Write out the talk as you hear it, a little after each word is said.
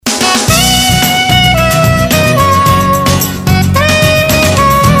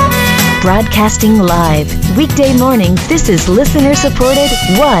Broadcasting live. Weekday mornings, this is listener-supported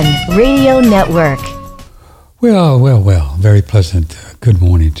One Radio Network. Well. Very pleasant good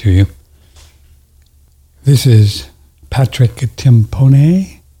morning to you. This is Patrick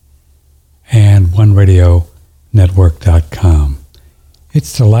Timpone and OneRadioNetwork.com.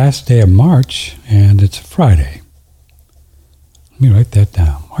 It's the last day of March, and it's a Friday. Let me write that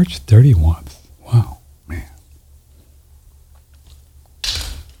down. March 31st. Wow, man.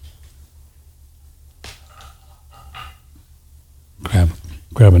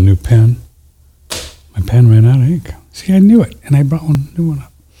 Grab a new pen. My pen ran out of ink. See, I knew it, and I brought one new one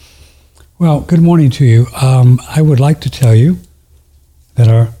up. Well, good morning to you. I would like to tell you that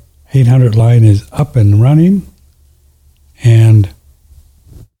our 800 line is up and running, and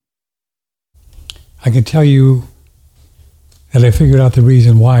I can tell you that I figured out the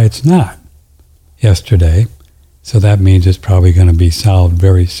reason why it's not yesterday, so that means it's probably going to be solved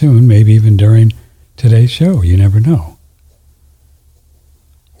very soon, maybe even during today's show. You never know.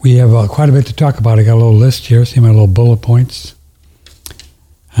 We have quite a bit to talk about. I got a little list here. See my little bullet points.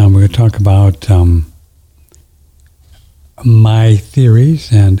 We're going to talk about my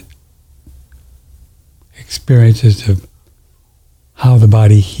theories and experiences of how the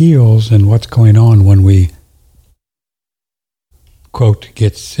body heals and what's going on when we, quote,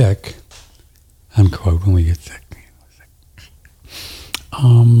 get sick, unquote, when we get sick.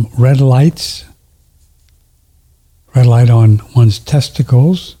 Red light on one's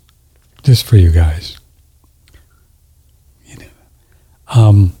testicles, just for you guys.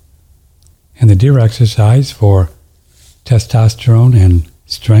 And the deer exercise for testosterone and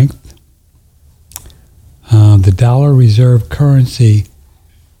strength. The dollar reserve currency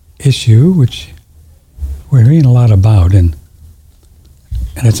issue, which we're hearing a lot about, and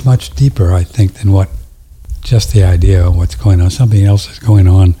it's much deeper, I think, than what just the idea of what's going on. Something else is going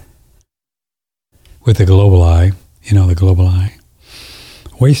on with the global eye. You know, the global eye.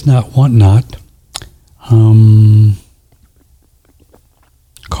 Waste not, want not.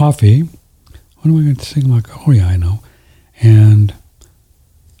 Coffee. What am I going to sing about? Oh, yeah, I know. And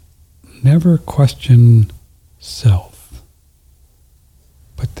never question self.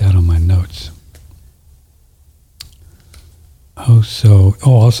 Put that on my notes.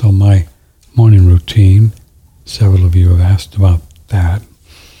 Also my morning routine. Several of you have asked about that.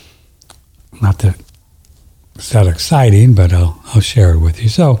 Not that it's that exciting, but I'll share it with you.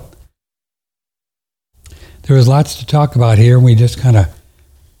 So there was lots to talk about here. We just kind of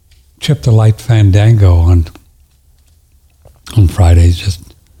tripped the light fandango on Fridays.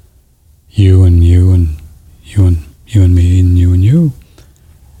 Just you and you and you and you and me and you and you.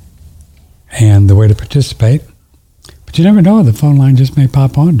 And the way to participate, but you never know, the phone line just may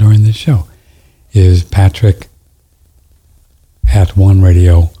pop on during this show, is Patrick at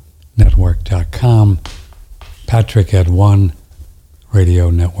OneRadioNetwork.com. Patrick at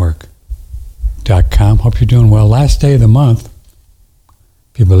OneRadioNetwork.com. Hope you're doing well. Last day of the month,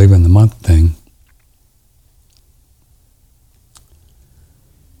 if you believe in the month thing.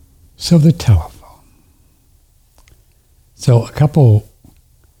 So the telephone. So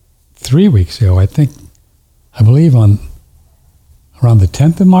 3 weeks ago, I believe around the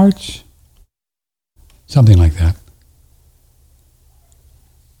 10th of March, something like that.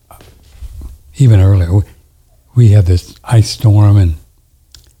 Even earlier, we had this ice storm, and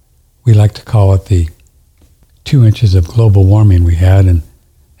we like to call it the 2 inches of global warming we had, and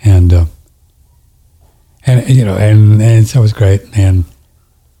so it was great, and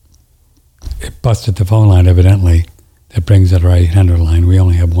it busted the phone line evidently. That brings it our 800 line. We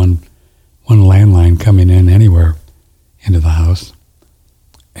only have one landline coming in anywhere into the house,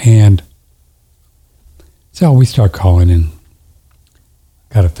 and so we start calling and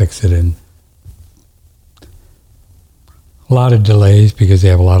got to fix it in. A lot of delays because they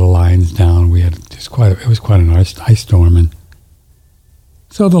have a lot of lines down. We had it was quite an ice storm, and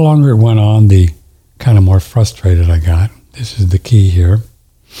so the longer it went on, the kind of more frustrated I got. This is the key here,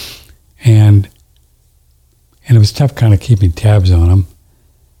 and it was tough kind of keeping tabs on them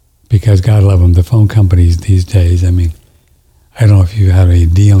because God love them, the phone companies these days. I mean, I don't know if you have any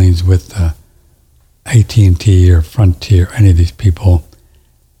dealings with AT&T or Frontier, any of these people.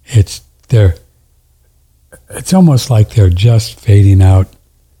 It's almost like they're just fading out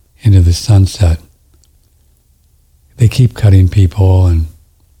into the sunset. They keep cutting people, and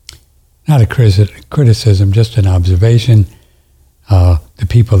not a criticism, just an observation. The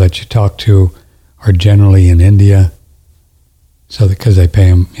people that you talk to are generally in India, so because they pay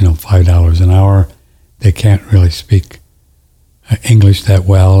them, $5 an hour, they can't really speak English that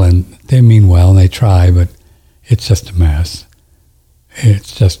well, and they mean well, and they try, but it's just a mess.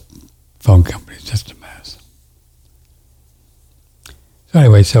 It's just phone company is just a mess. So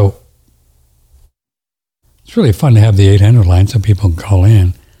anyway, so it's really fun to have the 800 line so people can call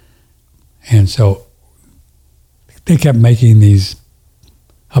in. And so they kept making these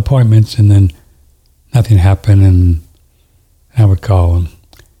appointments, and then nothing happened, and I would call them.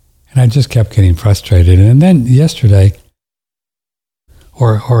 And I just kept getting frustrated. And then yesterday,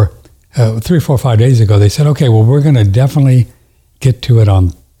 or 3, 4, 5 days ago, they said, okay, well, we're going to definitely get to it on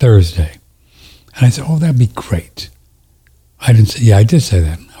Thursday. And I said, oh, that'd be great. I didn't say, yeah, I did say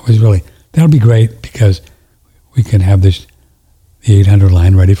that. I was really, that'll be great because we can have the 800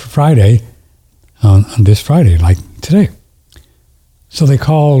 line ready for Friday, on this Friday, like today. So they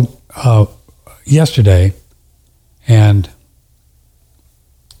called yesterday and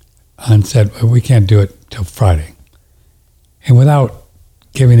said, well, we can't do it till Friday. And without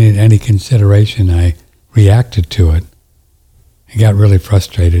giving it any consideration, I reacted to it and got really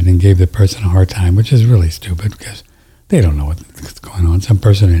frustrated and gave the person a hard time, which is really stupid because they don't know what's going on. Some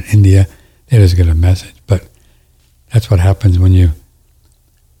person in India, they just get a message. But that's what happens when you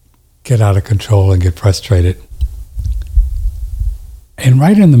get out of control and get frustrated. And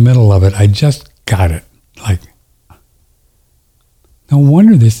right in the middle of it, I just got it. Like, no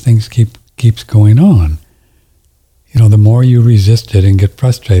wonder this thing keeps going on. You know, the more you resist it and get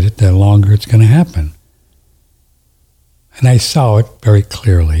frustrated, the longer it's going to happen. And I saw it very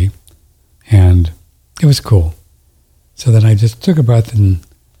clearly, and it was cool. So then I just took a breath and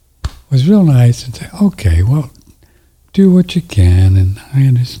was real nice and said, okay, well, do what you can, and I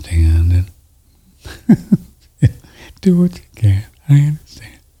understand. And do what you can, I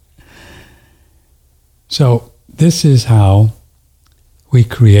understand. So this is how we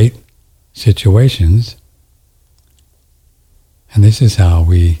create situations, and this is how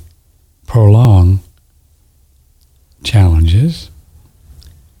we prolong challenges,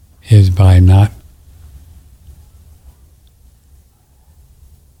 is by not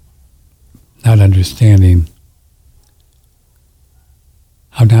understanding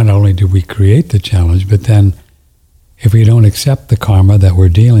how not only do we create the challenge, but then if we don't accept the karma that we're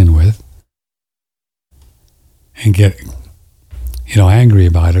dealing with and get, angry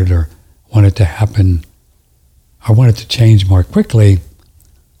about it or want it to happen or want it to change more quickly,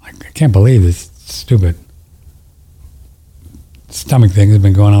 like, I can't believe this stupid stomach thing has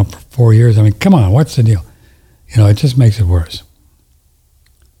been going on for 4 years. I mean, come on, what's the deal? It just makes it worse.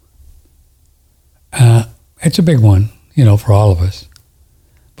 It's a big one, for all of us.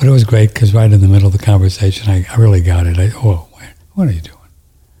 But it was great because right in the middle of the conversation, I really got it. Wait, what are you doing?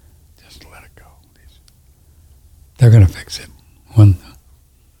 Just let it go. They're going to fix it.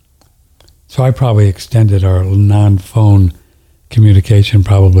 So I probably extended our non-phone communication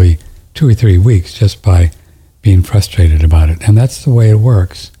probably 2 or 3 weeks just by being frustrated about it. And that's the way it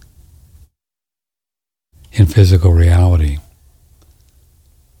works in physical reality.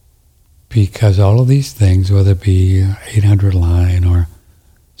 Because all of these things, whether it be 800 line or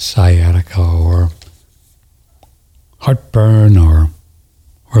sciatica or heartburn or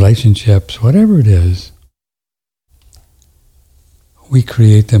relationships, whatever it is, we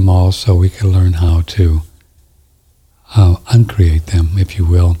create them all so we can learn how to uncreate them, if you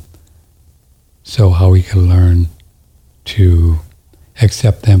will. So how we can learn to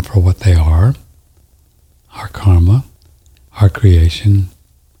accept them for what they are, our karma, our creation,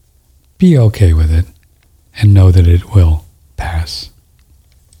 be okay with it, and know that it will pass.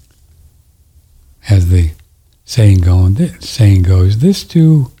 As the saying goes, this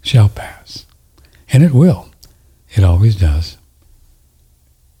too shall pass. And it will. It always does.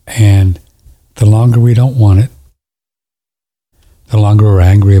 And the longer we don't want it, the longer we're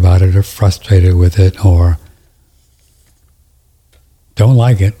angry about it or frustrated with it or don't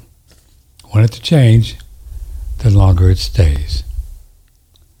like it, want it to change, the longer it stays.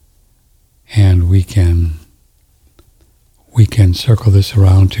 And we can circle this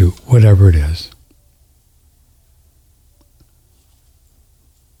around to whatever it is.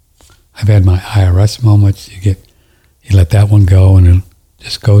 I've had my IRS moments. You let that one go and it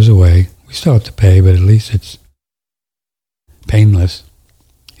just goes away. We still have to pay, but at least it's painless.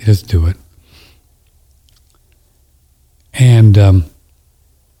 You just do it. And the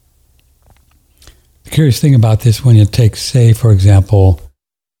curious thing about this, when you take, say, for example,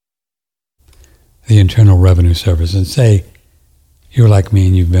 the Internal Revenue Service, and say you're like me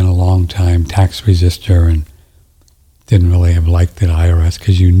and you've been a long time tax resistor and didn't really have liked the IRS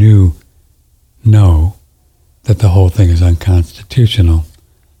because you know that the whole thing is unconstitutional.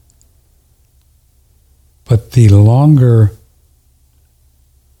 But the longer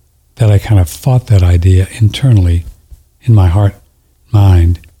that I kind of fought that idea internally in my heart,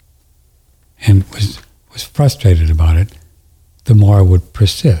 mind, and was frustrated about it, the more I would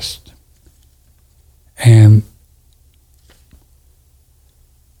persist. And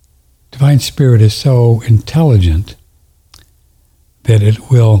Divine Spirit is so intelligent that it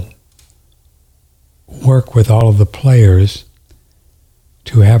will work with all of the players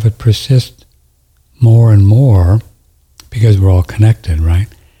to have it persist more and more, because we're all connected, right?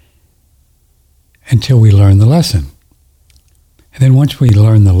 Until we learn the lesson. And then once we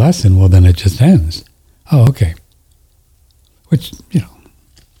learn the lesson, well, then it just ends. Oh, okay. Which,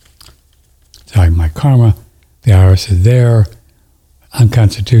 it's like my karma, the IRS is there,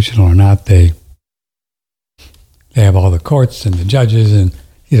 unconstitutional or not, they have all the courts and the judges, and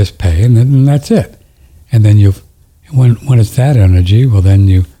you just pay, and that's it. And then when it's that energy, well, then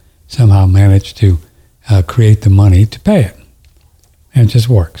you somehow manage to create the money to pay it. And it just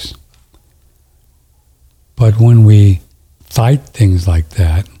works. But when we fight things like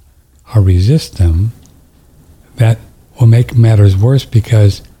that or resist them, that will make matters worse,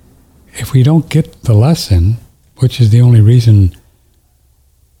 because if we don't get the lesson, which is the only reason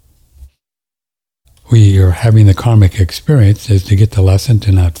we are having the karmic experience, is to get the lesson,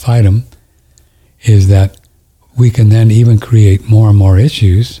 to not fight them, is that we can then even create more and more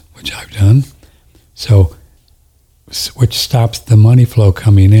issues, which I've done, which stops the money flow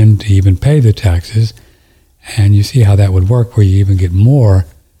coming in to even pay the taxes. And you see how that would work, where you even get more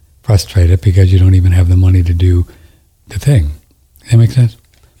frustrated because you don't even have the money to do the thing. Does that make sense?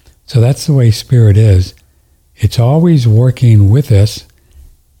 So that's the way Spirit is. It's always working with us,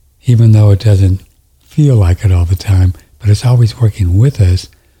 even though it doesn't feel like it all the time, but it's always working with us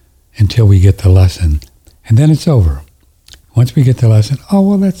until we get the lesson. And then it's over. Once we get the lesson, oh,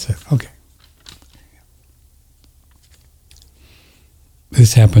 well, that's it. Okay.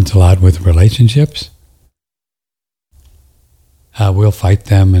 This happens a lot with relationships. We'll fight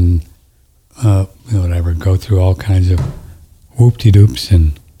them and whatever, go through all kinds of whoop-de-doops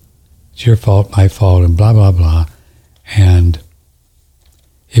and it's your fault, my fault, and blah, blah, blah. And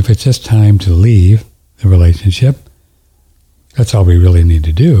if it's just time to leave the relationship, that's all we really need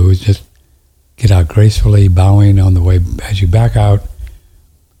to do, is just get out gracefully, bowing on the way as you back out,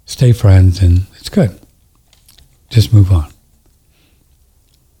 stay friends, and it's good. Just move on.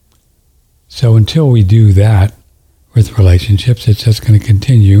 So until we do that with relationships, it's just going to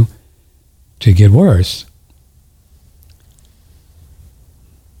continue to get worse.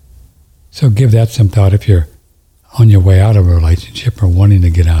 So give that some thought if you're on your way out of a relationship or wanting to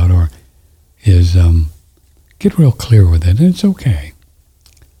get out, or is get real clear with it. And it's okay.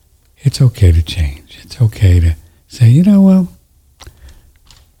 It's okay to change. It's okay to say, I don't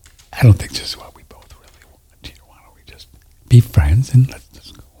think this is what we both really want here. Why don't we just be friends and let's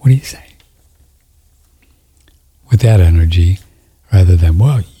just go. What do you say? With that energy, rather than,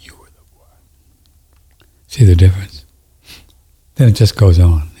 well, you were the one. See the difference? Then it just goes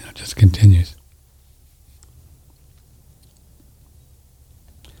on. It just continues.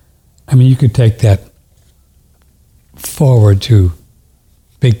 I mean, you could take that forward to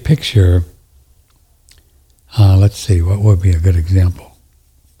big picture. Let's see, what would be a good example?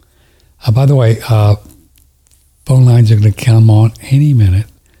 By the way, phone lines are going to come on any minute.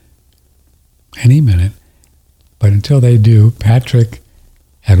 But until they do, Patrick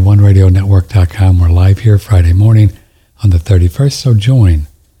at OneRadioNetwork.com. We're live here Friday morning on the 31st, so join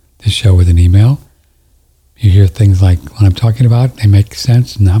the show with an email. You hear things like what I'm talking about, they make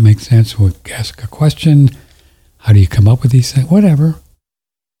sense, not make sense. We'll ask a question. How do you come up with these things? Whatever.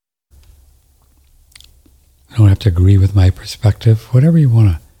 You don't have to agree with my perspective. Whatever you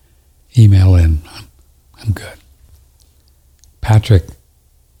want to email in, I'm good. Patrick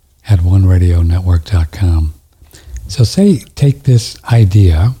at OneRadioNetwork.com. So take this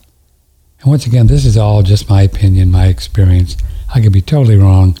idea, and once again, this is all just my opinion, my experience. I could be totally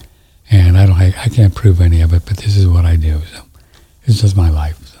wrong, and I can't prove any of it, but this is what I do. So it's just my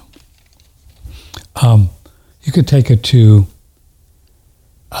life. So you could take it to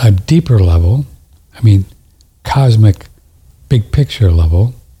a deeper level. I mean, cosmic, big picture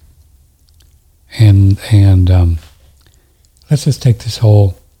level, and let's just take this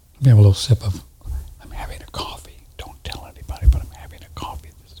whole. Let me have a little sip of. I'm having a coffee. Don't tell anybody, but I'm having a coffee.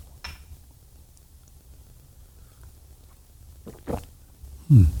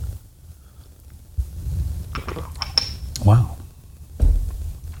 Wow.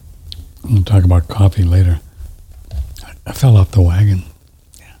 I'm going to talk about coffee later. I fell off the wagon.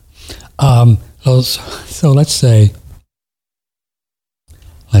 Yeah. So let's say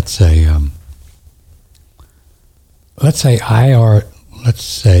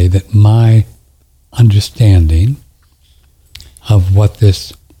that my understanding of what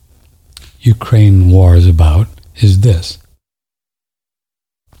this Ukraine war is about is this.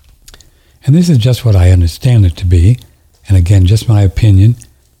 And this is just what I understand it to be. And again, just my opinion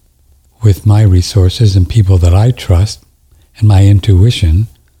with my resources and people that I trust and my intuition.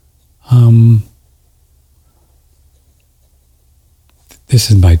 This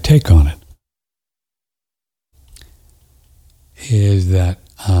is my take on it. Is that,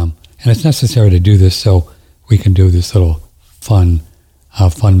 and it's necessary to do this so we can do this little fun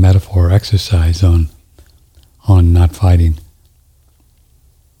metaphor exercise on not fighting.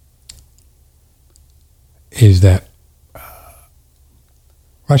 Is that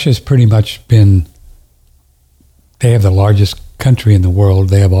Russia's pretty much been, they have the largest country in the world.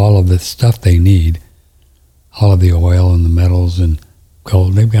 They have all of the stuff they need, all of the oil and the metals and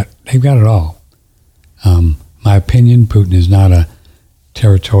gold. They've got it all. My opinion, Putin is not a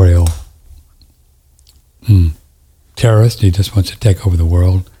territorial terrorist. He just wants to take over the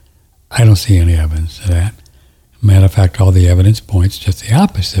world. I don't see any evidence of that. Matter of fact, all the evidence points just the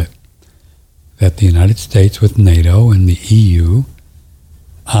opposite. That the United States with NATO and the EU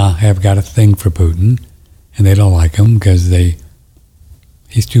have got a thing for Putin, and they don't like him because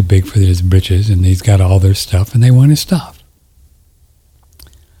he's too big for his britches, and he's got all their stuff, and they want his stuff.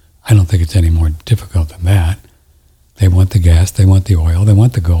 I don't think it's any more difficult than that. They want the gas, they want the oil, they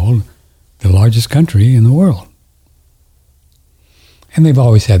want the gold, the largest country in the world. And they've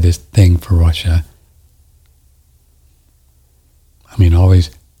always had this thing for Russia. I mean, always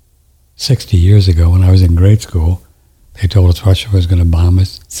 60 years ago when I was in grade school, they told us Russia was going to bomb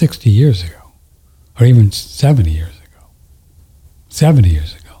us 60 years ago, or even 70 years ago. 70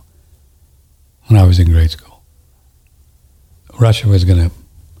 years ago, when I was in grade school. Russia was going to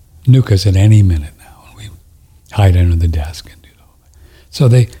nuke us at any minute now, and we hide under the desk and do all that. So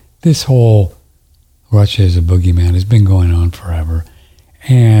this whole Russia is a boogeyman has been going on forever.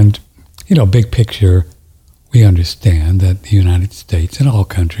 And, big picture, we understand that the United States and all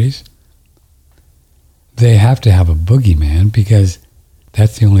countries, they have to have a boogeyman because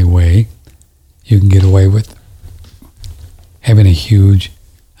that's the only way you can get away with having a huge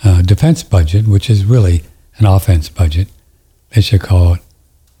defense budget, which is really an offense budget. They should call it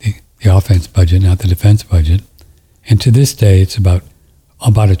the offense budget, not the defense budget. And to this day, it's about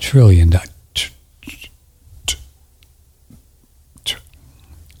 $1 trillion.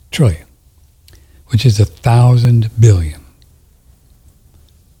 Trillion, which is 1,000 billion.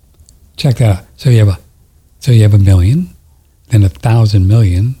 Check that out. So you have a million, then 1,000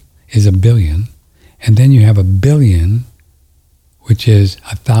 million is a billion, and then you have a billion, which is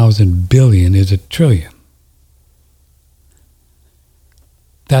 1,000 billion is a trillion.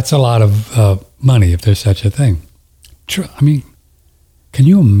 That's a lot of money if there's such a thing. I mean, can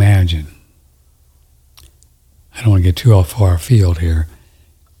you imagine? I don't want to get too far afield here,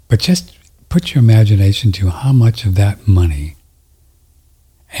 but just put your imagination to how much of that money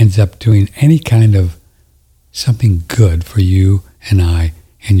ends up doing any kind of something good for you and I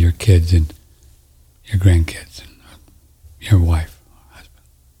and your kids and your grandkids and your wife, husband.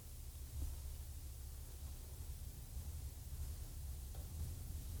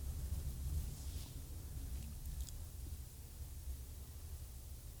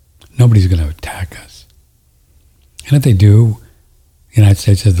 Nobody's going to attack us. And if they do, the United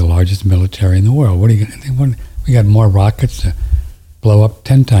States has the largest military in the world. What are you going to think? We got more rockets to blow up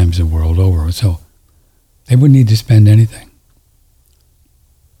 10 times the world over. So they wouldn't need to spend anything.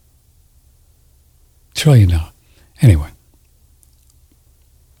 $1 trillion. Anyway.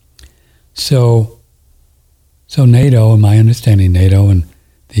 So NATO, in my understanding, NATO and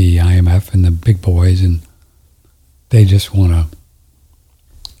the IMF and the big boys, and they just want to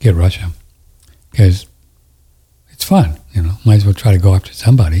get Russia because it's fun, Might as well try to go after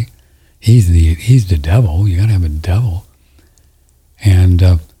somebody. He's the devil. You got to have a devil.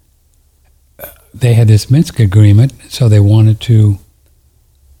 And they had this Minsk agreement, so they wanted to.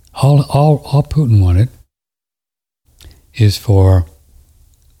 All Putin wanted is for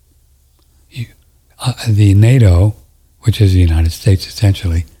the NATO, which is the United States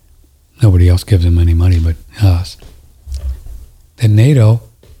essentially. Nobody else gives them any money but us. The NATO.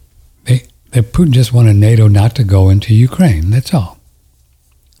 That Putin just wanted NATO not to go into Ukraine. That's all.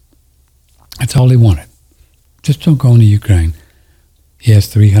 That's all he wanted. Just don't go into Ukraine. He has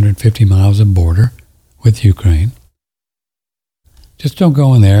 350 miles of border with Ukraine. Just don't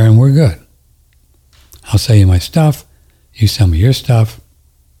go in there and we're good. I'll sell you my stuff. You sell me your stuff.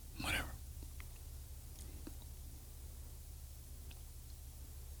 Whatever.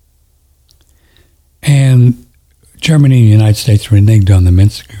 And Germany and the United States reneged on the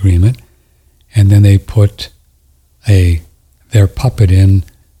Minsk agreement. And then they put their puppet in,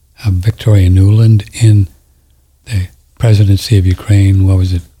 Victoria Nuland in the presidency of Ukraine. What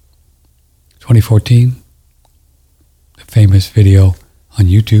was it? 2014? The famous video on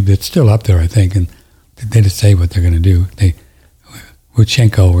YouTube that's still up there, I think, and they just say what they're going to do.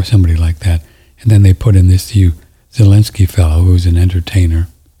 Lukashenko or somebody like that. And then they put in this Zelensky fellow who's an entertainer.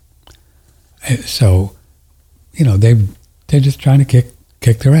 So, they're just trying to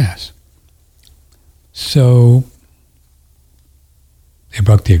kick their ass. So they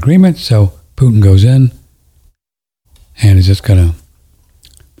broke the agreement, so Putin goes in and is just going to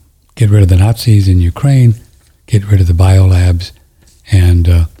get rid of the Nazis in Ukraine, get rid of the biolabs,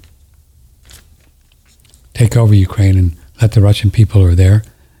 and take over Ukraine and let the Russian people who are there,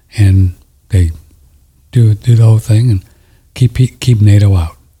 and they do the whole thing and keep NATO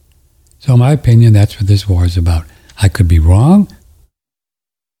out. So in my opinion, that's what this war is about. I could be wrong.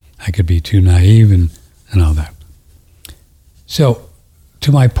 I could be too naive and all that. So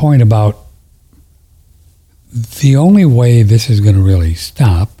to my point about the only way this is going to really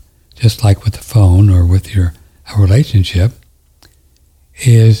stop, just like with the phone or with a relationship,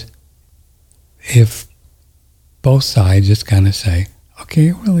 is if both sides just kind of say,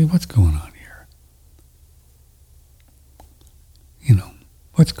 okay, really, what's going on here?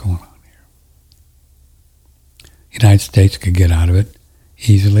 What's going on here? The United States could get out of it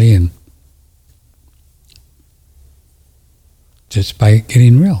easily and just by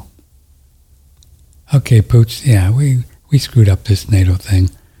getting real. Okay, Pooch, yeah, we screwed up this NATO thing.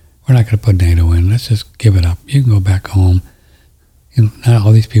 We're not going to put NATO in. Let's just give it up. You can go back home. Not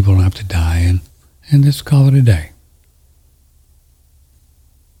all these people don't have to die, and just call it a day.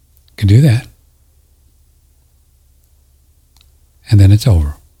 Could do that. And then it's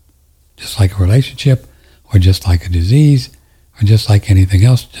over. Just like a relationship, or just like a disease, or just like anything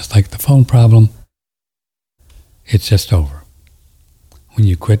else, just like the phone problem, it's just over when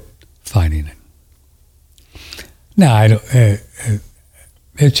you quit fighting it. Now, the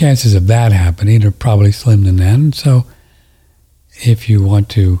chances of that happening are probably slim to none. So if you want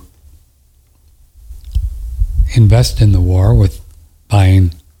to invest in the war with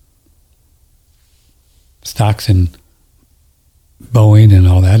buying stocks in Boeing and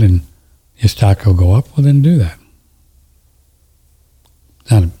all that, and your stock will go up, well, then do that.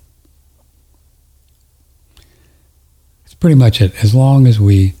 It's pretty much it. As long as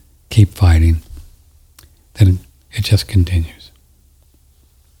we keep fighting, then it just continues.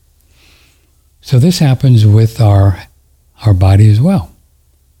 So this happens with our body as well.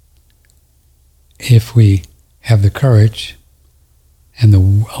 If we have the courage and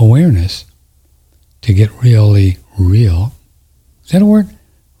the awareness to get really real, is that a word?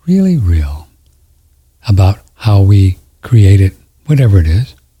 Really real about how we create it, whatever it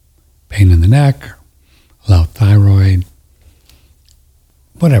is, pain in the neck, or low thyroid,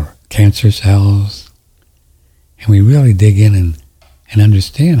 whatever, cancer cells, and we really dig in and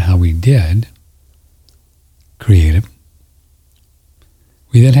understand how we did create it,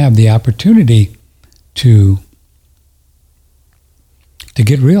 we then have the opportunity to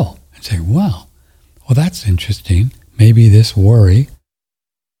get real and say, wow, well, that's interesting. Maybe this worry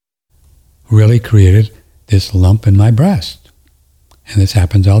really created this lump in my breast. And this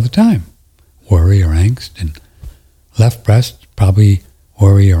happens all the time. Worry or angst. And left breast, probably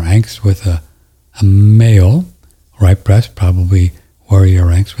worry or angst with a male. Right breast, probably worry or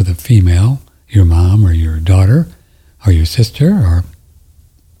angst with a female, your mom or your daughter or your sister. And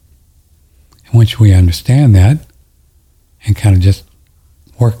once we understand that and kind of just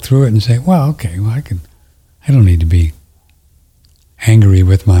work through it and say, well, okay, well, I don't need to be angry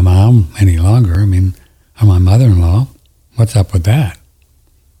with my mom any longer. I mean, or my mother-in-law. What's up with that?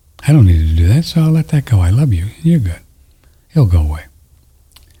 I don't need to do that, so I'll let that go. I love you. You're good. It'll go away.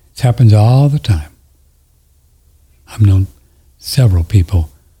 It happens all the time. I've known several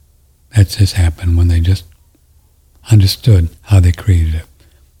people that just happened when they just understood how they created it.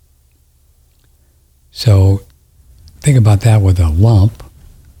 So think about that with a lump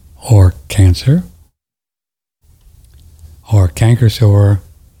or cancer or canker sore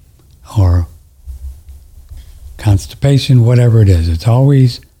or constipation, whatever it is. It's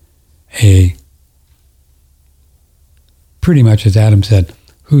always pretty much as Adam said,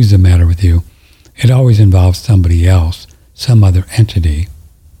 who's the matter with you? It always involves somebody else, some other entity.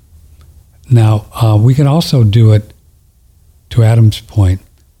 Now, we can also do it, to Adam's point,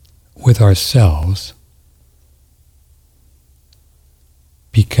 with ourselves,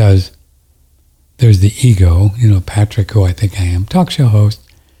 because there's the ego, Patrick, who I think I am, talk show host,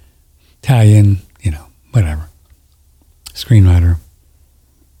 Italian, whatever, screenwriter,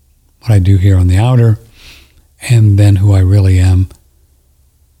 what I do here on the outer, and then who I really am,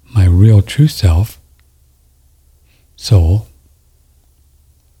 my real true self, soul,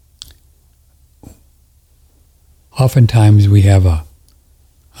 oftentimes we have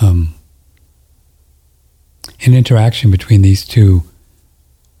an interaction between these two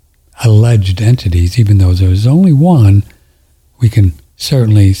alleged entities. Even though there's only one, we can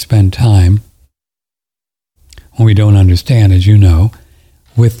certainly spend time when we don't understand, as you know,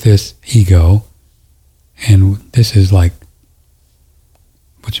 with this ego. And this is like,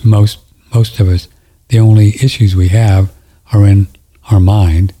 which most of us, the only issues we have are in our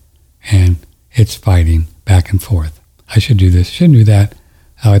mind, and it's fighting back and forth. I should do this, shouldn't do that.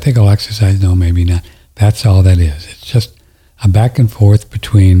 Oh, I think I'll exercise. No, maybe not. That's all that is. It's just a back and forth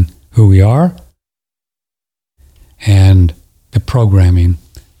between who we are and the programming,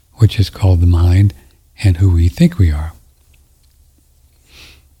 which is called the mind, and who we think we are.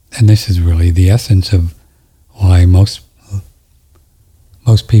 And this is really the essence of why most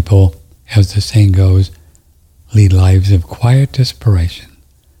people, as the saying goes, lead lives of quiet desperation,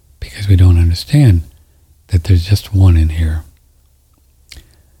 because we don't understand that there's just one in here.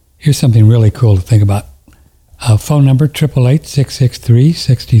 Here's something really cool to think about. Phone number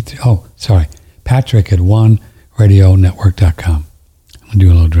 888-663-63. Oh, sorry. Patrick at OneRadioNetwork.com. I'm going to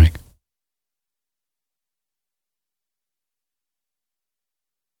do a little drink.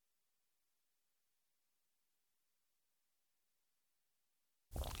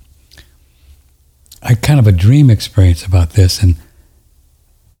 I had kind of a dream experience about this, and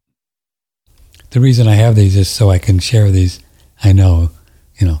the reason I have these is so I can share these. I know,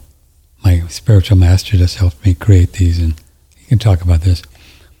 my spiritual master just helped me create these, and you can talk about this.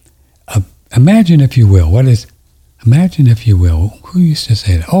 Imagine, if you will, imagine, if you will, who used to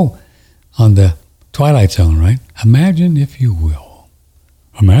say that? Oh, on the Twilight Zone, right? Imagine, if you will.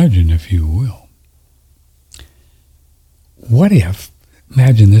 Imagine, if you will. What if,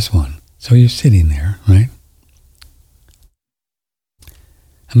 imagine this one. So you're sitting there, right?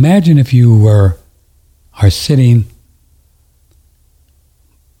 Imagine if you are sitting,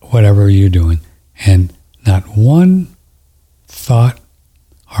 whatever you're doing, and not one thought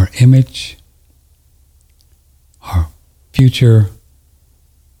or image or future,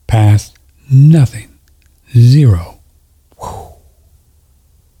 past, nothing, zero. Whew.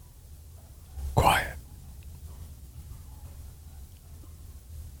 Quiet.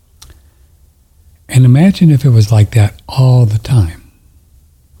 And imagine if it was like that all the time.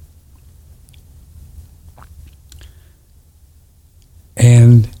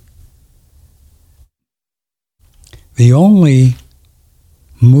 And the only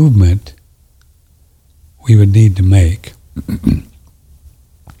movement we would need to make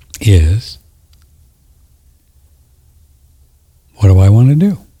is, what do I want to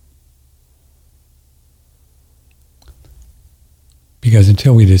do? Because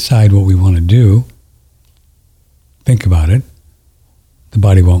until we decide what we want to do, think about it, the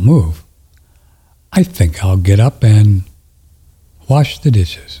body won't move. I think I'll get up and wash the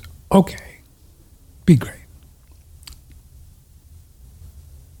dishes. Okay, be great.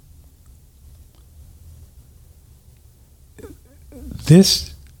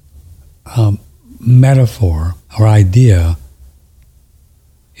 This metaphor or idea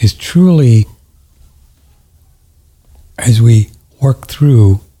is truly, as we work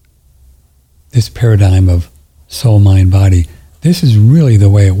through this paradigm of soul, mind, body, this is really the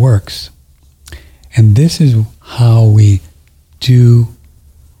way it works. And this is how we do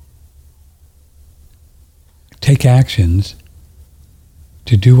take actions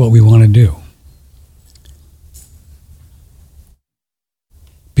to do what we want to do.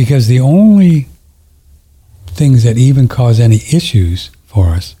 Because the only things that even cause any issues for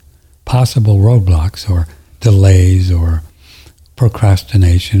us, possible roadblocks or delays or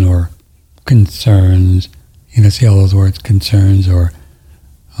procrastination or concerns, see all those words, concerns, or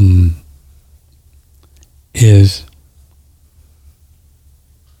is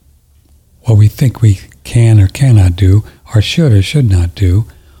what we think we can or cannot do, or should not do,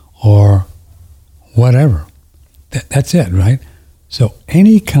 or whatever. That's it, right? So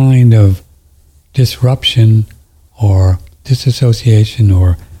any kind of disruption or disassociation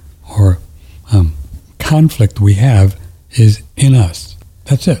or conflict we have is in us.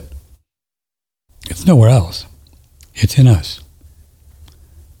 That's it. It's nowhere else. It's in us.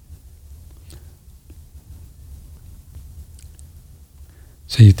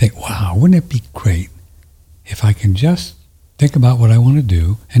 So you think, wow, wouldn't it be great if I can just think about what I want to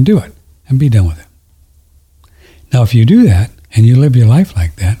do and do it and be done with it? Now, if you do that and you live your life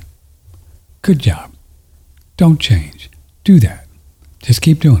like that, good job. Don't change. Do that. Just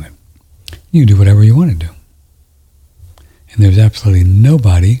keep doing it. You can do whatever you want to do. And there's absolutely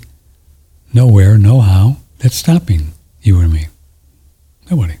nobody, nowhere, no how, that's stopping you or me.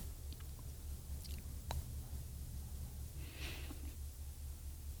 Nobody.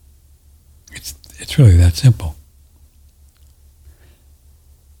 It's really that simple.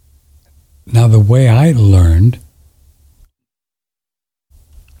 Now, the way I learned,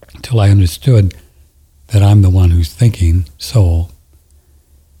 till I understood that I'm the one who's thinking, soul,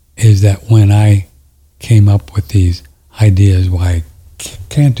 is that when I came up with these ideas why I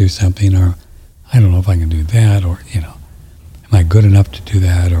can't do something, or I don't know if I can do that, or, am I good enough to do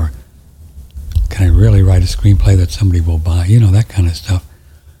that, or can I really write a screenplay that somebody will buy, that kind of stuff,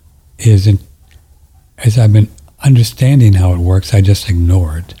 as I've been understanding how it works, I just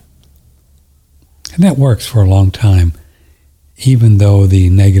ignore it. And that works for a long time, even though the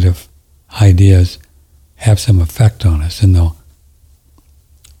negative ideas have some effect on us,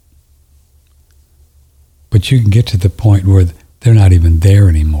 but you can get to the point where they're not even there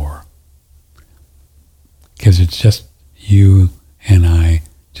anymore, because it's just you and I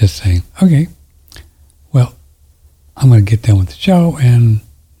just saying, okay, well, I'm going to get done with the show and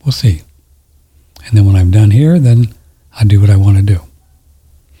we'll see. And then when I'm done here, then I do what I want to do.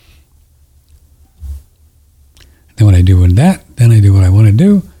 Then when I do that, then I do what I want to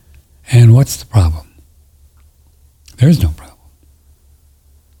do. And what's the problem? There's no problem.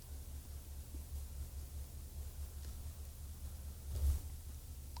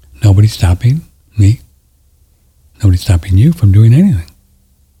 Nobody's stopping me. Nobody's stopping you from doing anything.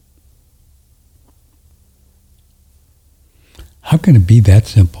 How can it be that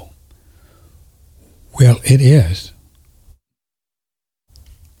simple? Well, it is.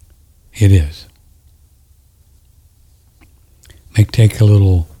 It is. Take a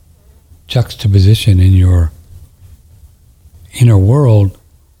little juxtaposition in your inner world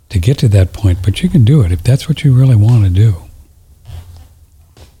to get to that point, but you can do it if that's what you really want to do.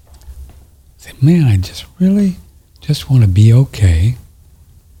 Say, man, I just really just want to be okay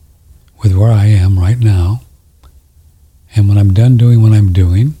with where I am right now, and when I'm done doing what I'm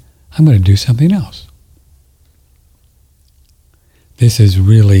doing, I'm going to do something else. This is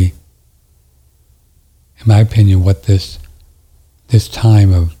really, in my opinion, what this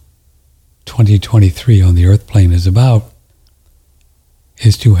time of 2023 on the earth plane is about,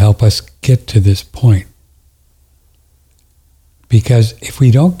 is to help us get to this point. Because if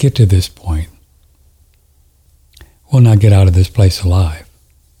we don't get to this point, we'll not get out of this place alive.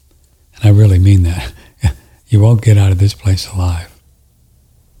 And I really mean that. You won't get out of this place alive.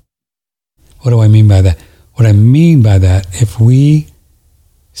 What do I mean by that? What I mean by that, if we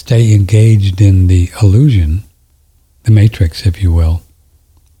stay engaged in the illusion, the matrix, if you will,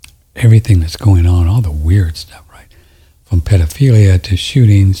 everything that's going on, all the weird stuff, right? From pedophilia to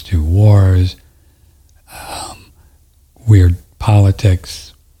shootings to wars, weird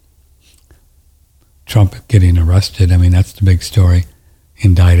politics, Trump getting arrested. I mean, that's the big story.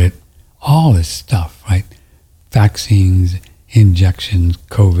 Indicted. All this stuff, right? Vaccines, injections,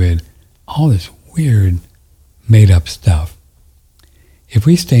 COVID, all this weird made-up stuff. If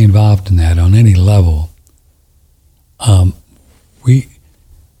we stay involved in that on any level,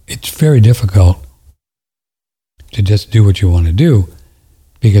 it's very difficult to just do what you want to do,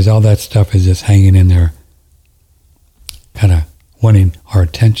 because all that stuff is just hanging in there, kind of wanting our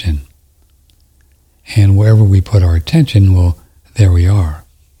attention. And wherever we put our attention, well, there we are.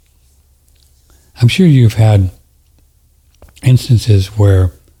 I'm sure you've had instances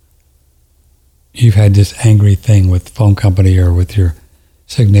where you've had this angry thing with the phone company or with your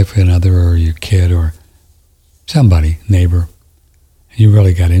significant other or your kid or somebody, neighbor, and you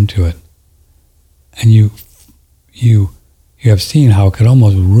really got into it. And you have seen how it could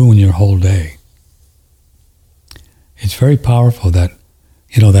almost ruin your whole day. It's very powerful that,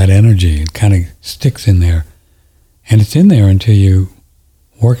 that energy, it kind of sticks in there. And it's in there until you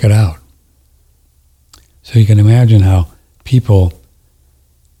work it out. So you can imagine how people,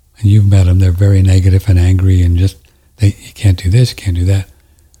 and you've met them, they're very negative and angry and just, you can't do this, you can't do that.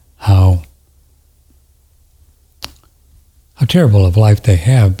 How terrible of life they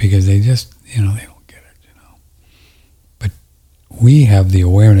have, because they just, they don't get it, But we have the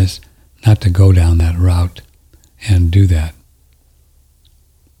awareness not to go down that route and do that.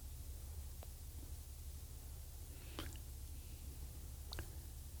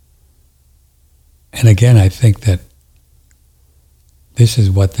 And again, I think that this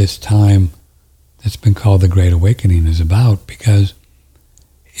is what this time that's been called the Great Awakening is about, because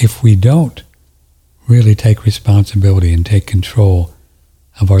if we don't really take responsibility and take control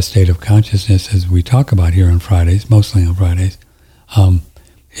of our state of consciousness, as we talk about here on Fridays, mostly on Fridays,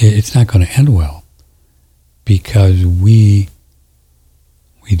 it's not going to end well. because we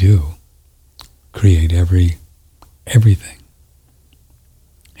do create everything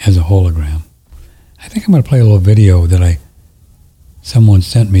as a hologram. I think I'm going to play a little video that someone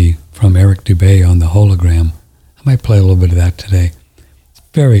sent me from Eric Dubay on the hologram. I might play a little bit of that today. It's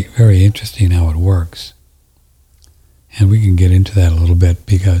very, very interesting how it works. And we can get into that a little bit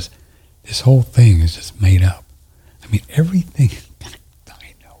because this whole thing is just made up. I mean, everything,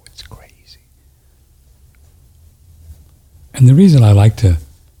 I know, it's crazy. And the reason I like to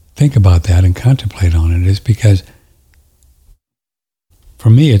think about that and contemplate on it is because for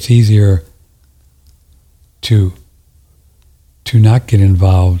me it's easier to not get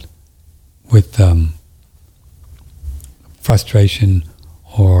involved with frustration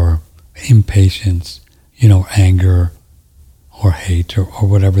or impatience, anger or hate or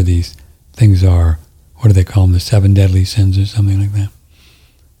whatever these things are. What do they call them? The 7 deadly sins or something like that.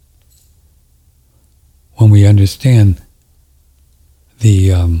 When we understand the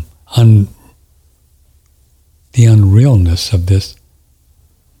unrealness of this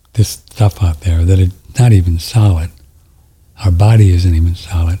stuff out there, that it's not even solid. Our body isn't even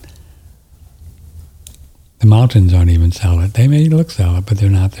solid. The mountains aren't even solid. They may look solid, but they're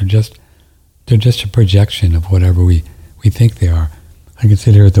not. They're just a projection of whatever we think they are. I can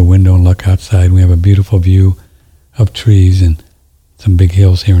sit here at the window and look outside. We have a beautiful view of trees and some big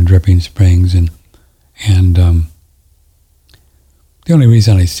hills here in Dripping Springs, and the only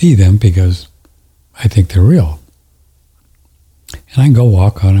reason I see them because I think they're real. And I can go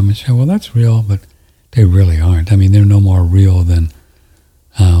walk on them and say, well, that's real, but they really aren't. I mean, they're no more real than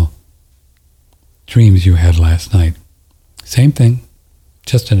dreams you had last night. Same thing,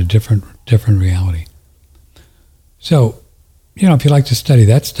 just in a different reality. So, if you like to study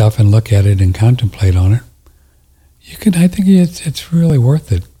that stuff and look at it and contemplate on it, I think it's really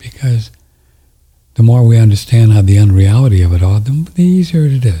worth it, because the more we understand how the unreality of it all, the easier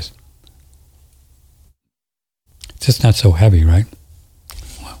it is. It's just not so heavy, right?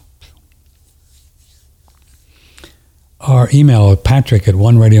 Wow. Our email at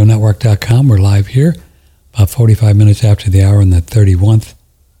patrick@oneradionetwork.com. We're live here about 45 minutes after the hour on the 31st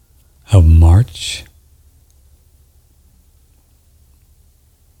of March.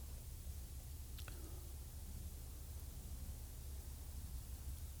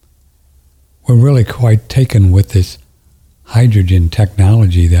 We're really quite taken with this hydrogen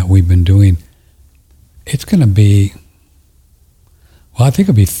technology that we've been doing. It's going to be, I think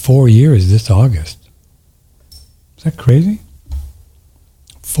it'll be 4 years this August. Is that crazy?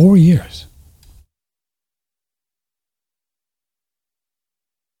 4 years.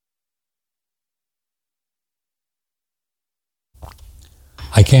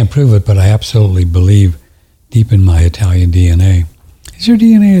 I can't prove it, but I absolutely believe deep in my Italian DNA. Is your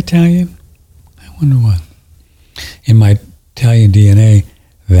DNA Italian? I wonder what. In my Italian DNA,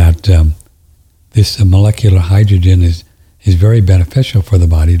 that this molecular hydrogen is very beneficial for the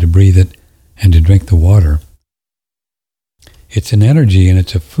body to breathe it and to drink the water. It's an energy and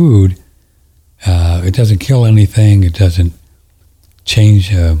it's a food. It doesn't kill anything. It doesn't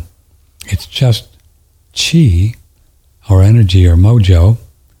change. It's just chi or energy or mojo.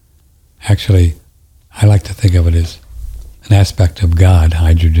 Actually, I like to think of it as an aspect of God,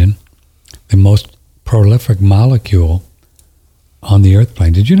 hydrogen, the most prolific molecule on the earth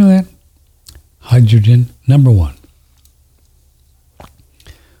plane. Did you know that? Hydrogen, number one.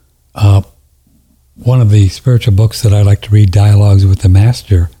 One of the spiritual books that I like to read, Dialogues with the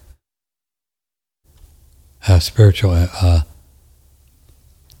Master, Anak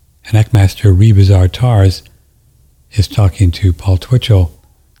Master Rebazar Tars is talking to Paul Twitchell.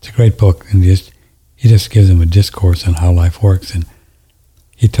 It's a great book, and he just gives him a discourse on how life works. And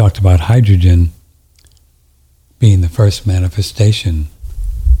he talked about hydrogen being the first manifestation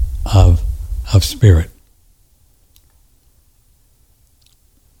of spirit.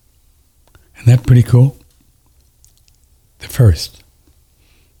 Isn't that pretty cool? The first.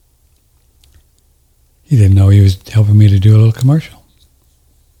 He didn't know he was helping me to do a little commercial.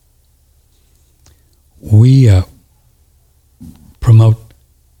 We promote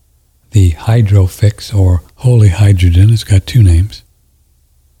the Hydrofix, or Holy Hydrogen. It's got two names.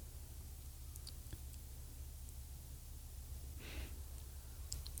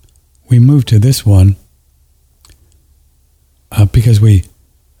 We moved to this one because we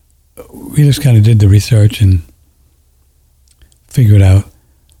just kind of did the research and figured out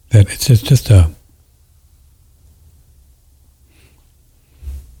that it's just a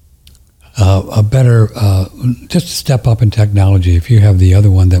better, just a step up in technology. If you have the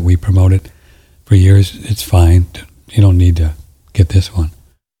other one that we promoted for years, it's fine. You don't need to get this one.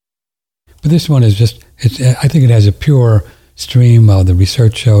 But this one is just, I think it has a pure stream. The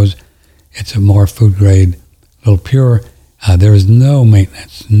research shows it's a more food grade, a little pure. There is no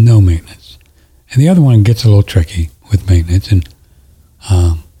maintenance. And the other one gets a little tricky with maintenance. And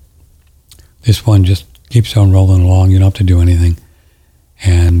this one just keeps on rolling along. You don't have to do anything.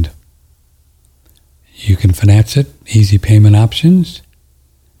 And you can finance it, easy payment options.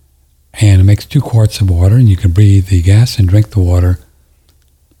 And it makes 2 quarts of water, and you can breathe the gas and drink the water.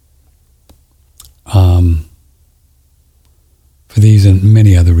 For these and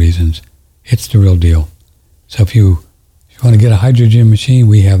many other reasons, it's the real deal. So if you want to get a hydrogen machine,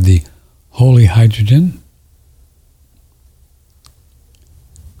 we have the Holy Hydrogen,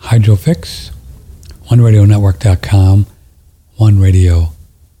 HydroFix, OneRadioNetwork.com,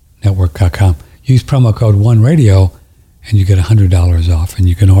 OneRadioNetwork.com. Use promo code OneRadio, and you get $100 off, and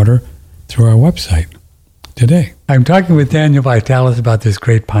you can order through our website today. I'm talking with Daniel Vitalis about this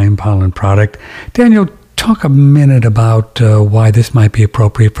great pine pollen product. Daniel, talk a minute about why this might be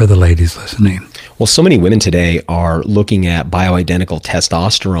appropriate for the ladies listening. Well, so many women today are looking at bioidentical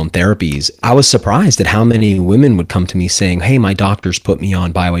testosterone therapies. I was surprised at how many women would come to me saying, hey, my doctor's put me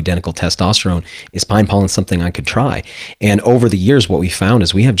on bioidentical testosterone. Is pine pollen something I could try? And over the years, what we found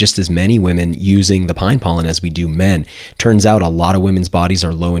is we have just as many women using the pine pollen as we do men. Turns out a lot of women's bodies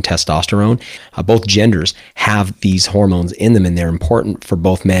are low in testosterone. Both genders have these hormones in them, and they're important for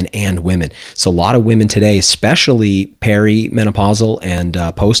both men and women. So a lot of women today, especially perimenopausal and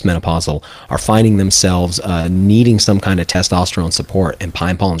postmenopausal, are finding themselves needing some kind of testosterone support, and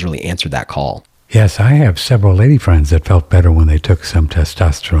pine pollen's really answered that call. Yes, I have several lady friends that felt better when they took some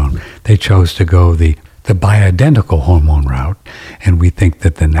testosterone. They chose to go the bioidentical hormone route, and we think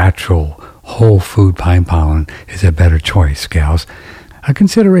that the natural whole food pine pollen is a better choice, gals. A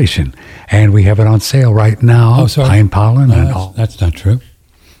consideration. And we have it on sale right now. Pine pollen and all. That's not true.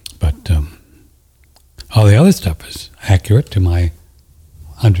 But all the other stuff is accurate to my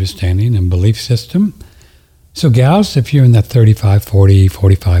understanding and belief system. So gals, if you're in that 35, 40,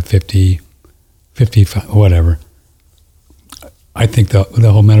 45, 50, 55, whatever, I think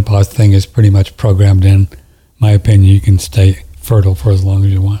the whole menopause thing is pretty much programmed in. My opinion, you can stay fertile for as long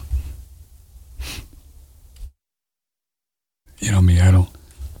as you want. You know me, I don't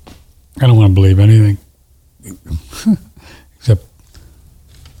want to believe anything. Except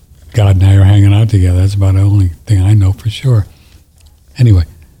God and I are hanging out together. That's about the only thing I know for sure. Anyway,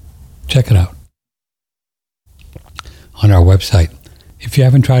 check it out on our website. If you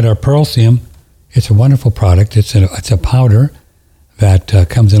haven't tried our Pearlsium, it's a wonderful product. It's a powder that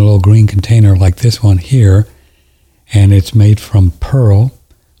comes in a little green container like this one here, and it's made from pearl,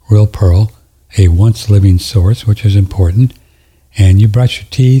 real pearl, a once living source, which is important. And you brush your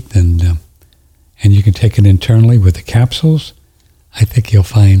teeth, and you can take it internally with the capsules. I think you'll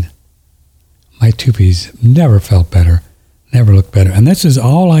find my tupies never felt better. Never looked better. And this is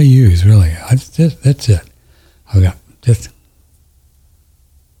all I use, really. That's it. I've got just...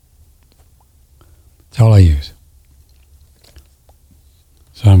 It's all I use.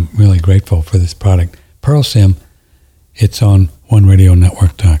 So I'm really grateful for this product. Pearlsim, it's on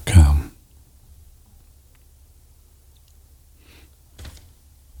OneRadioNetwork.com.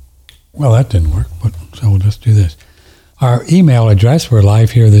 Well, that didn't work, but so we'll just do this. Our email address, we're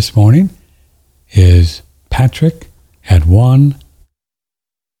live here this morning, is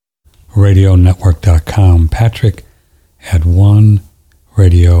patrick@OneRadioNetwork.com.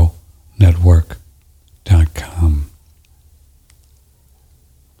 Patrick@OneRadioNetwork.com.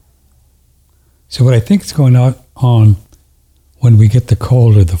 So what I think is going on when we get the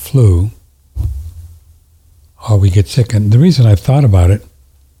cold or the flu, or we get sick, and the reason I thought about it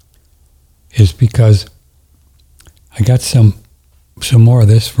is because I got some more of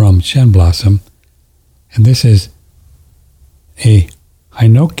this from Shen Blossom, and this is a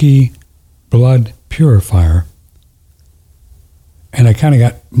Hinoki blood purifier. And I kind of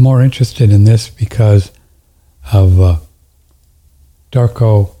got more interested in this because of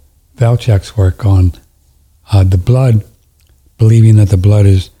Darko Valchak's work on the blood, believing that the blood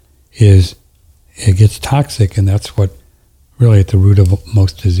it gets toxic, and that's what really at the root of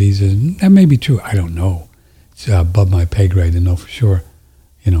most diseases. And that may be true. I don't know. It's above my pay grade to know for sure,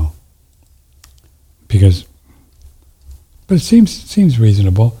 but it seems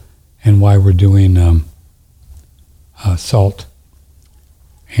reasonable, and why we're doing salt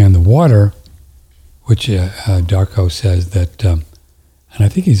and the water, which Darko says that, and I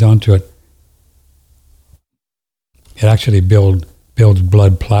think he's onto it. It actually builds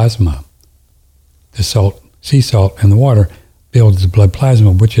blood plasma. The salt, sea salt, and the water builds the blood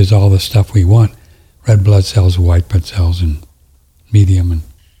plasma, which is all the stuff we want: red blood cells, white blood cells, and medium. And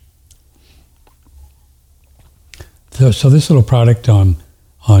So this little product on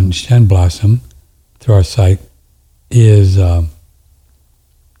Shen Blossom through our site is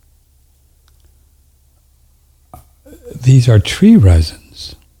these are tree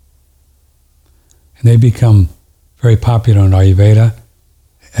resins, and they become very popular in Ayurveda,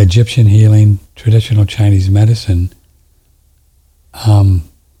 Egyptian healing, traditional Chinese medicine.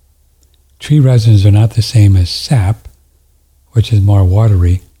 Tree resins are not the same as sap, which is more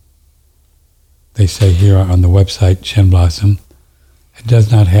watery. They say here on the website, Shen Blossom, it does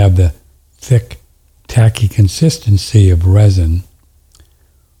not have the thick, tacky consistency of resin.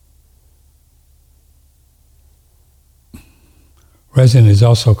 Resin is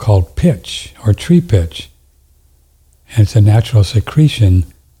also called pitch or tree pitch, and it's a natural secretion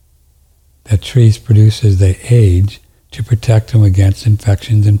that trees produce as they age to protect them against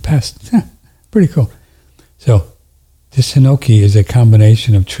infections and pests. Pretty cool. So this hinoki is a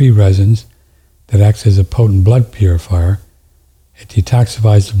combination of tree resins that acts as a potent blood purifier. It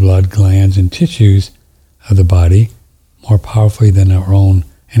detoxifies the blood, glands, and tissues of the body more powerfully than our own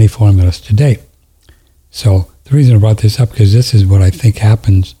any formulas to date. So the reason I brought this up, because this is what I think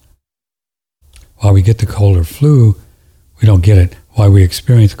happens while we get the cold or flu. We don't get it. Why we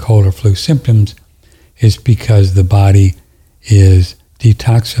experience cold or flu symptoms is because the body is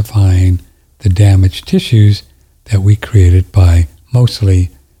detoxifying the damaged tissues that we created by mostly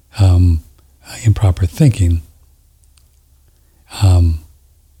improper thinking, out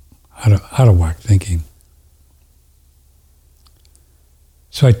of whack thinking.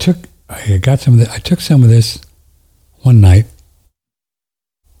 So I took some of this one night,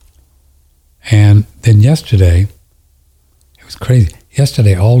 and then yesterday, it was crazy.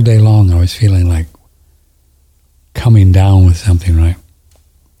 Yesterday, all day long, I was feeling like coming down with something, right?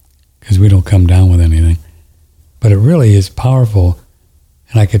 Because we don't come down with anything. But it really is powerful,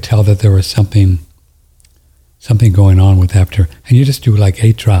 and I could tell that there was something going on with after. And you just do like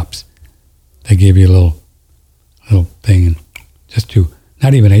 8 drops. They give you a little thing, and just do,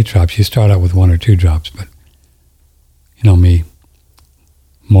 not even 8 drops. You start out with 1 or 2 drops, but you know me,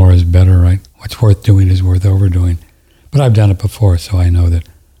 more is better, right? What's worth doing is worth overdoing. But I've done it before, so I know that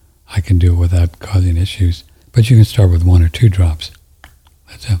I can do it without causing issues. But you can start with 1 or 2 drops.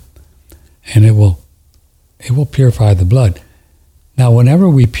 That's it. And it will purify the blood. Now, whenever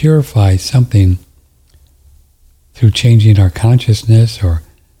we purify something through changing our consciousness or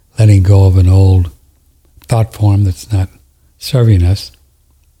letting go of an old thought form that's not serving us,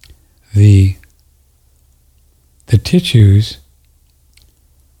 the tissues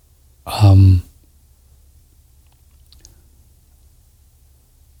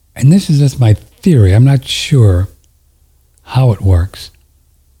and this is just my theory. I'm not sure how it works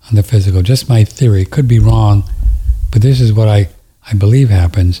on the physical. Just my theory. It could be wrong, but this is what I believe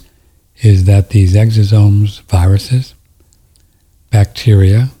happens, is that these exosomes, viruses,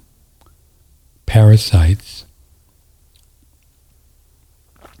 bacteria, parasites,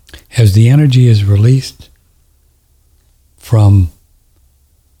 as the energy is released from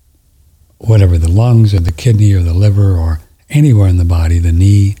whatever, the lungs or the kidney or the liver or anywhere in the body, the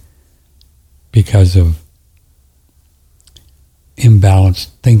knee, because of imbalanced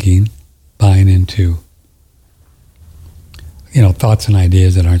thinking, buying into, thoughts and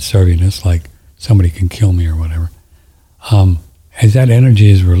ideas that aren't serving us, like somebody can kill me or whatever. As that energy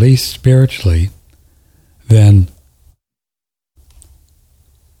is released spiritually, then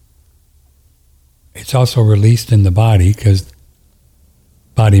it's also released in the body, because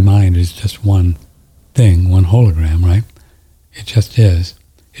body-mind is just one thing, one hologram, right? It just is.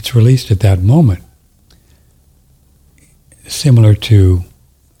 It's released at that moment. Similar to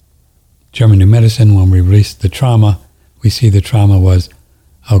German New Medicine, when we released the trauma, we see the trauma was,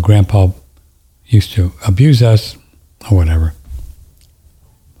 oh, Grandpa used to abuse us, or whatever,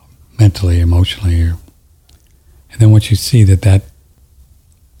 mentally, emotionally. And then once you see that's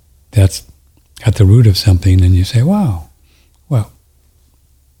at the root of something, and you say, wow, well.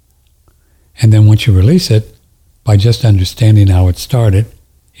 And then once you release it, by just understanding how it started,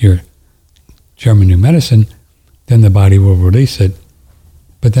 your German New Medicine, then the body will release it.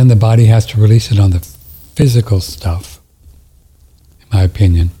 But then the body has to release it on the physical stuff, in my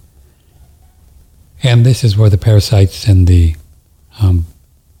opinion. And this is where the parasites and the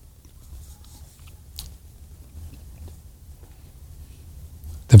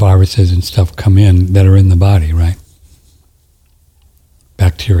viruses and stuff come in that are in the body, right?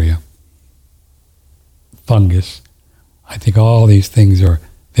 Bacteria, fungus. I think all these things are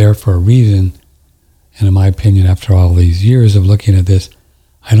there for a reason. And in my opinion, after all these years of looking at this,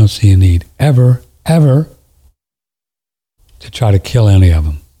 I don't see a need ever to try to kill any of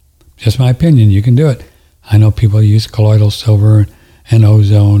them. Just my opinion. You can do it. I know people use colloidal silver and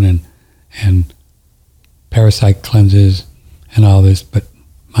ozone and parasite cleanses and all this, but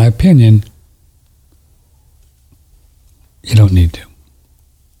my opinion, you don't need to.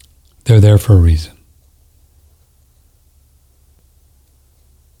 They're there for a reason.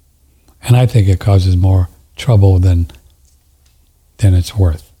 And I think it causes more trouble than it's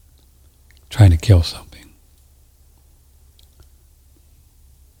worth, trying to kill something.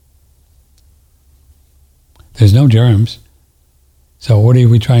 There's no germs, so what are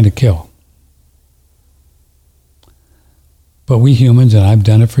we trying to kill? But we humans, and I've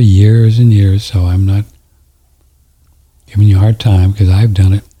done it for years and years, so I'm not giving you a hard time because I've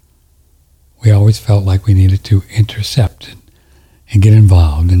done it. We always felt like we needed to intercept and get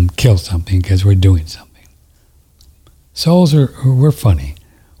involved and kill something because we're doing something. Souls we're funny.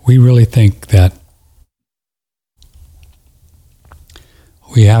 We really think that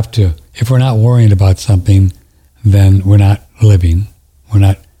we have to, if we're not worrying about something, then we're not living, we're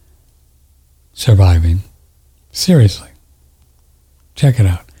not surviving. Seriously. Check it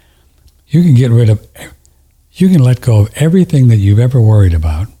out. You can let go of everything that you've ever worried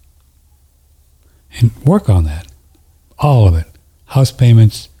about and work on that. All of it. House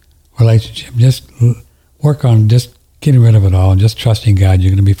payments, relationship, just work on just getting rid of it all and just trusting God, you're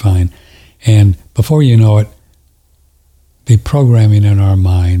going to be fine. And before you know it, the programming in our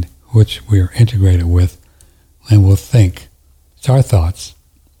mind, which we're integrated with, and we'll think, it's our thoughts,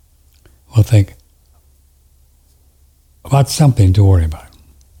 we'll think about something to worry about.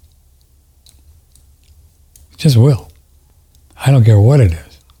 It just will. I don't care what it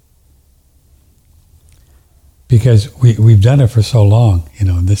is. Because we've done it for so long,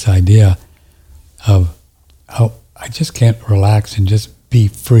 this idea of, oh, I just can't relax and just be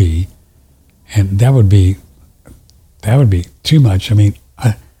free. And that would be too much. I mean,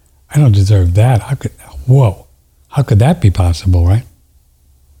 I don't deserve that. How could that be possible, right?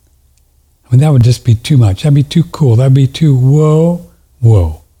 I mean, that would just be too much. That'd be too cool. That'd be too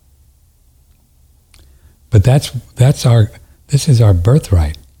whoa. But this is our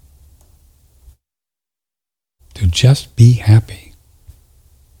birthright. To just be happy.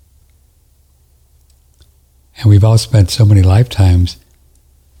 And we've all spent so many lifetimes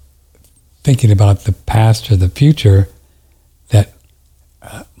thinking about the past or the future that,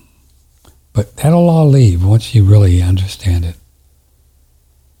 but that'll all leave once you really understand it.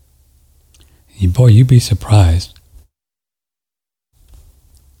 And boy, you'd be surprised.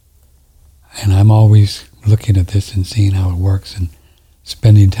 And I'm always looking at this and seeing how it works and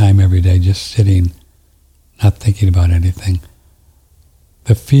spending time every day just sitting, not thinking about anything.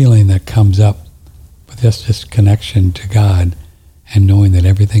 The feeling that comes up with just this connection to God and knowing that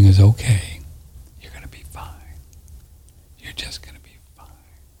everything is okay. You're going to be fine. You're just going to be fine.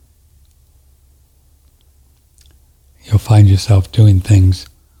 You'll find yourself doing things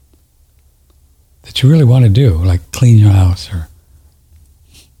that you really want to do, like clean your house or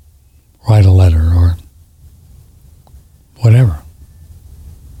write a letter or whatever.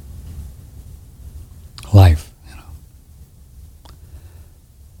 Life,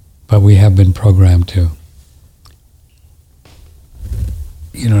 But we have been programmed to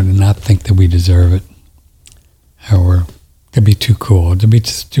not think that we deserve it, or to be too cool, to be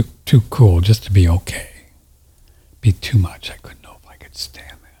just too cool just to be okay. Be too much. I couldn't know if I could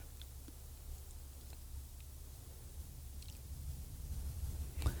stand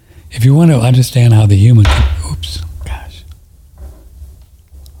that. If you want to understand how the human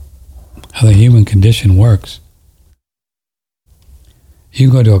how the human condition works, you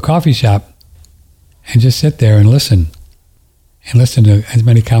can go to a coffee shop and just sit there and listen to as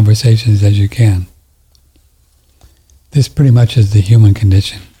many conversations as you can. This pretty much is the human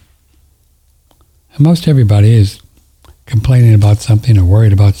condition. And most everybody is complaining about something or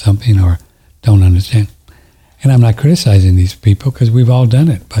worried about something or don't understand. And I'm not criticizing these people because we've all done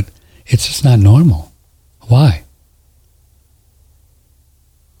it, but it's just not normal. Why?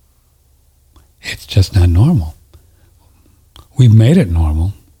 It's just not normal. We've made it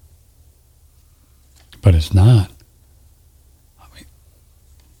normal, but it's not.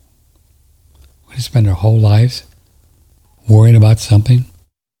 We spend our whole lives worrying about something,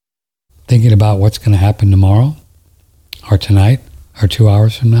 thinking about what's going to happen tomorrow, or tonight, or 2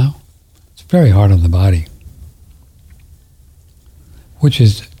 hours from now. It's very hard on the body, which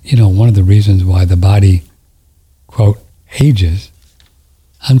is, one of the reasons why the body, quote, ages,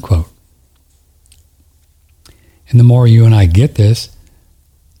 unquote. And the more you and I get this,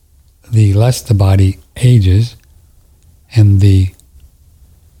 the less the body ages, and this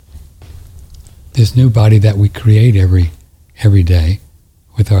new body that we create every day,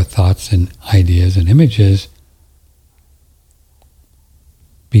 with our thoughts and ideas and images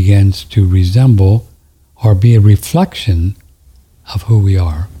begins to resemble or be a reflection of who we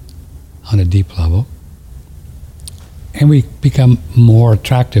are on a deep level. And we become more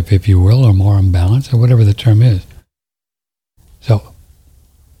attractive, if you will, or more imbalanced, or whatever the term is. So,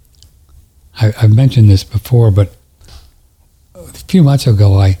 I've mentioned this before, but a few months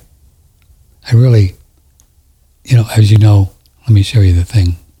ago, I really, as you know, let me show you the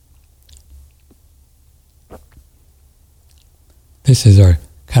thing. This is our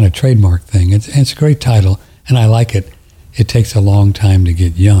kind of trademark thing. It's a great title, and I like it. It takes a long time to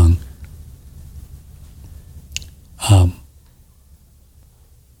get young.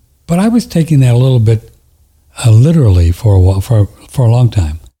 But I was taking that a little bit literally for a while, for a long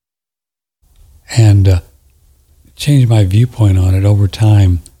time, and changed my viewpoint on it over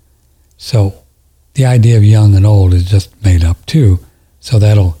time. So the idea of young and old is just made up too. So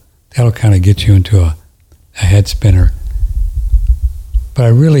that'll kind of get you into a head spinner. But I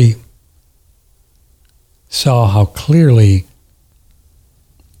really saw how clearly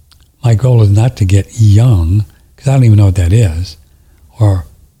my goal is not to get young, because I don't even know what that is, or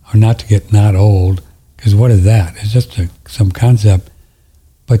not to get not old, because what is that? It's just some concept.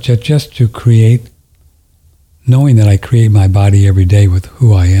 But just to create, knowing that I create my body every day with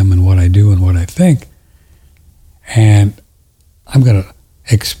who I am and what I do and what I think, and I'm going to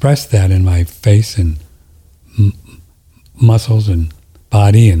express that in my face and muscles and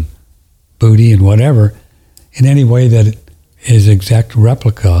body and booty and whatever, in any way that it is exact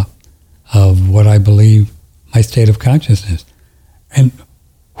replica of what I believe my state of consciousness. And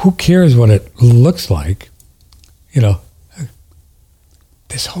who cares what it looks like?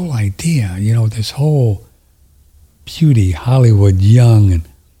 This whole idea, this whole beauty, Hollywood, young, and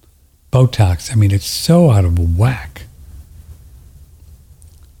Botox, it's so out of whack.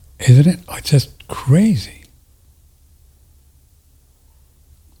 Isn't it? It's just crazy.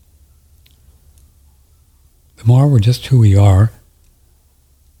 The more we're just who we are,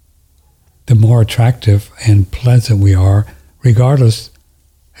 the more attractive and pleasant we are, regardless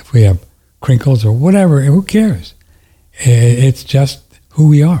if we have crinkles or whatever. Who cares? It's just who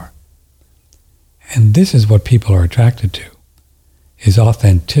we are. And this is what people are attracted to, is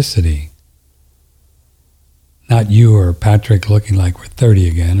authenticity. Not you or Patrick looking like we're 30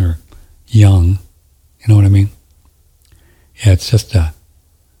 again or young. You know what I mean? Yeah, it's just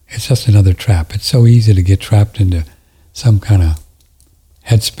another trap. It's so easy to get trapped into some kind of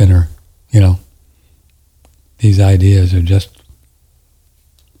head spinner, These ideas are just,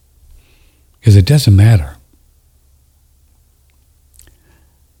 because it doesn't matter.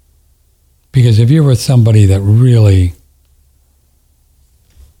 Because if you're with somebody that really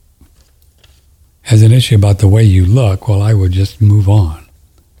has an issue about the way you look, well, I would just move on.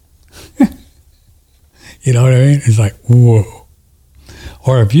 You know what I mean? It's like, whoa.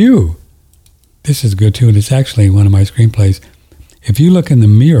 Or this is good too, and it's actually one of my screenplays. If you look in the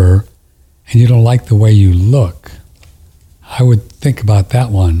mirror and you don't like the way you look, I would think about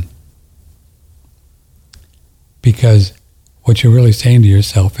that one. Because what you're really saying to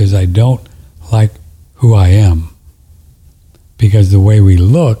yourself is, I don't like who I am. Because the way we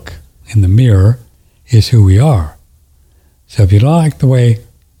look in the mirror is who we are. So if you don't like the way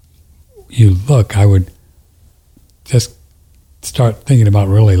you look, I would just start thinking about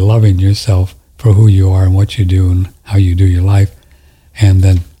really loving yourself for who you are and what you do and how you do your life, and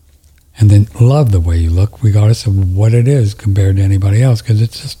then love the way you look regardless of what it is compared to anybody else, because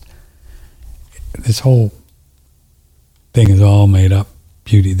it's just, this whole thing is all made up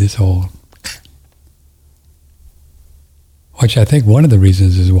beauty, which I think one of the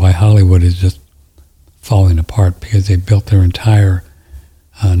reasons is why Hollywood is just falling apart, because they built their entire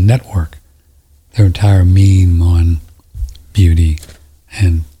network, their entire meme on beauty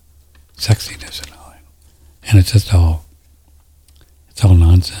and sexiness and all that. And it's just all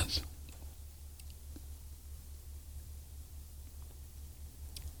nonsense.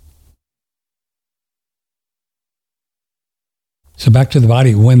 So back to the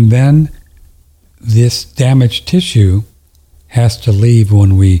body. When then this damaged tissue has to leave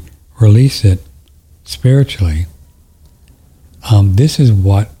when we release it spiritually, this is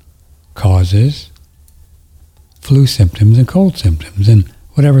what causes flu symptoms and cold symptoms and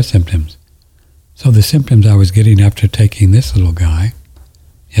whatever symptoms. So the symptoms I was getting after taking this little guy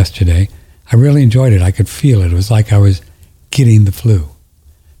yesterday, I really enjoyed it. I could feel it. It was like I was getting the flu.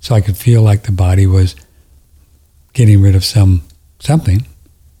 So I could feel like the body was getting rid of something.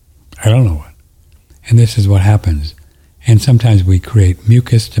 I don't know what. And this is what happens. And sometimes we create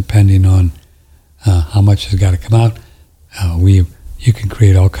mucus depending on how much has got to come out. We you can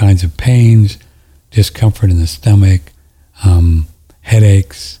create all kinds of pains, discomfort in the stomach,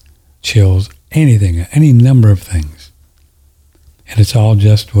 headaches, chills, anything, any number of things. And it's all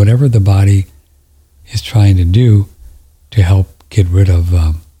just whatever the body is trying to do to help get rid of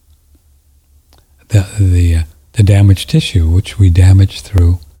the damaged tissue, which we damage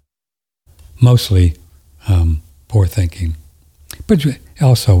through mostly poor thinking, but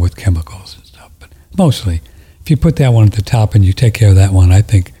also with chemicals and stuff. But mostly, if you put that one at the top and you take care of that one, I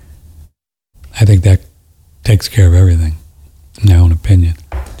think that takes care of everything. In my own opinion,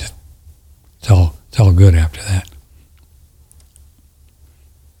 just it's all good after that.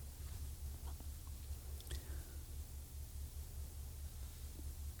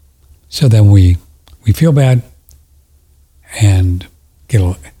 So then we feel bad and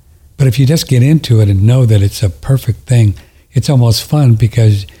but if you just get into it and know that it's a perfect thing, it's almost fun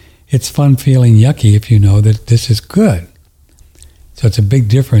because it's fun feeling yucky if you know that this is good. So it's a big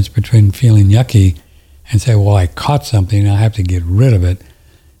difference between feeling yucky and say, well, I caught something, I have to get rid of it.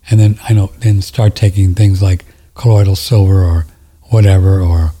 And then start taking things like colloidal silver or whatever,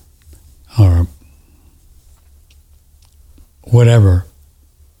 or whatever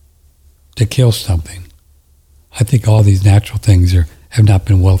to kill something. I think all these natural things have not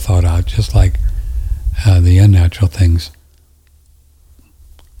been well thought out, just like the unnatural things.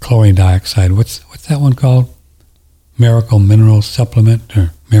 Chlorine dioxide, what's that one called? Miracle Mineral Supplement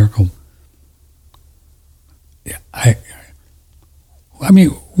or Miracle? Yeah, I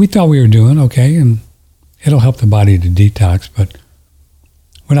mean, we thought we were doing okay, and it'll help the body to detox, but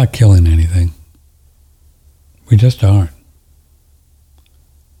we're not killing anything. We just aren't.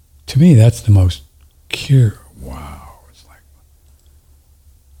 To me, that's the most cure. Wow. It's like,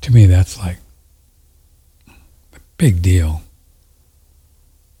 to me, that's like a big deal.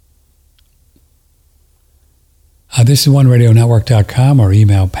 This is OneRadioNetwork.com, or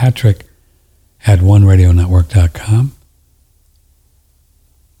email Patrick at OneRadioNetwork.com.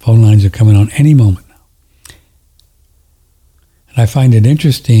 Phone lines are coming on any moment now. And I find it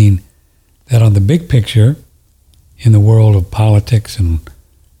interesting that on the big picture, in the world of politics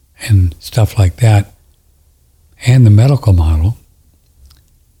and stuff like that, and the medical model,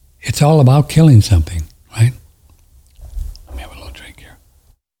 it's all about killing something, right? Let me have a little drink here.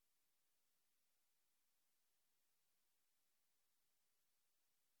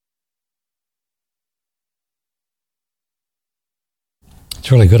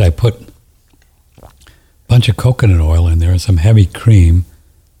 It's really good. I put a bunch of coconut oil in there and some heavy cream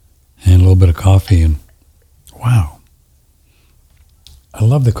and a little bit of coffee, and wow. I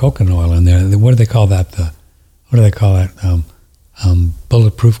love the coconut oil in there. What do they call that?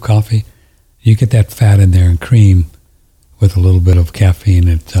 Bulletproof coffee. You get that fat in there and cream with a little bit of caffeine.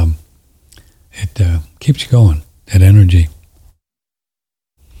 It keeps you going, that energy.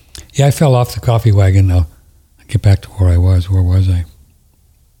 Yeah, I fell off the coffee wagon. I'll get back to where I was. Where was I?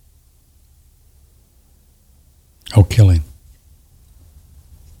 Oh, killing.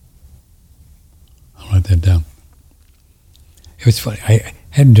 I'll write that down. It was funny. I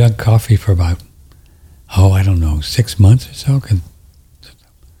hadn't drunk coffee for about, 6 months or so. Because,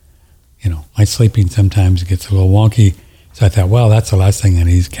 my sleeping sometimes gets a little wonky. So I thought, well, that's the last thing I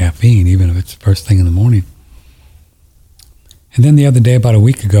need is caffeine, even if it's the first thing in the morning. And then the other day, about a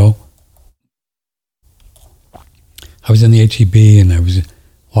week ago, I was in the H-E-B and I was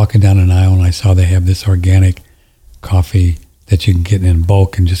walking down an aisle and I saw they have this organic coffee that you can get in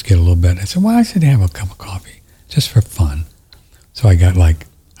bulk and just get a little bit. I said, well, I should have a cup of coffee just for fun. So I got like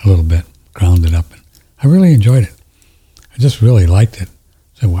a little bit, ground it up, and I really enjoyed it. I just really liked it.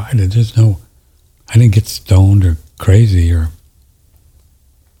 So why did I didn't get stoned or crazy or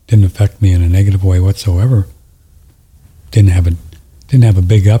didn't affect me in a negative way whatsoever. Didn't have a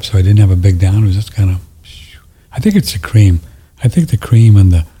big up, so I didn't have a big down. It was just kind of, I think it's the cream. I think the cream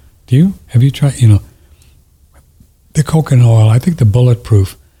and have you tried, the coconut oil, I think the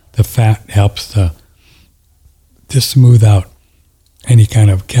bulletproof, the fat helps to smooth out any kind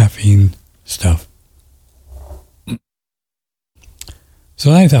of caffeine stuff.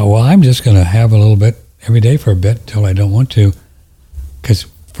 So I thought, well, I'm just going to have a little bit every day for a bit until I don't want to. Because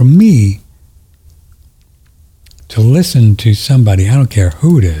for me, to listen to somebody, I don't care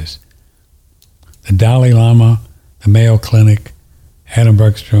who it is, the Dalai Lama, the Mayo Clinic, Adam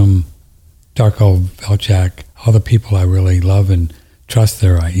Bergstrom, Darko Velchak, all the people I really love and trust,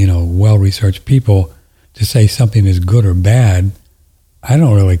 they're, well-researched people, to say something is good or bad, I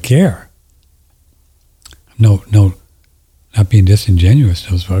don't really care. No, not being disingenuous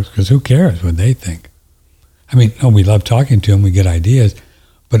to those folks, because who cares what they think? I mean, we love talking to them, we get ideas,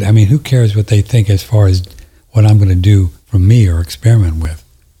 but I mean, who cares what they think as far as what I'm going to do from me or experiment with.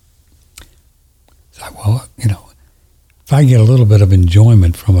 So, well, if I get a little bit of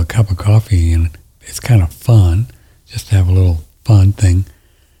enjoyment from a cup of coffee and it's kind of fun, just to have a little fun thing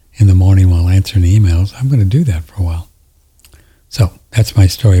in the morning while answering emails, I'm going to do that for a while. So that's my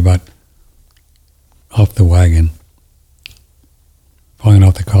story about off the wagon, falling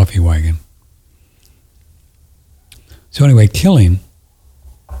off the coffee wagon. So anyway, killing.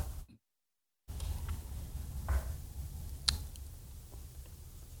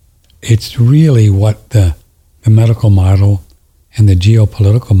 It's really what the medical model and the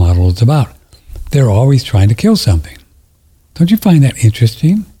geopolitical model is about. They're always trying to kill something. Don't you find that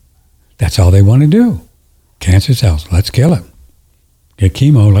interesting? That's all they want to do. Cancer cells, let's kill it. Get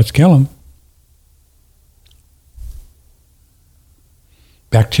chemo, let's kill them.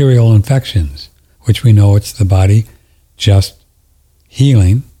 Bacterial infections, which we know it's the body just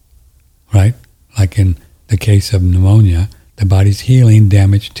healing, right? Like in the case of pneumonia, the body's healing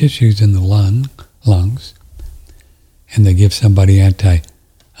damaged tissues in the lungs, and they give somebody a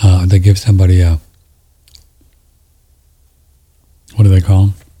what do they call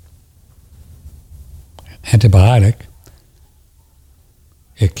them? Antibiotic.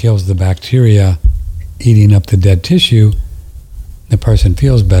 It kills the bacteria eating up the dead tissue. The person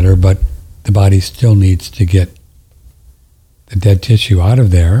feels better, but the body still needs to get the dead tissue out of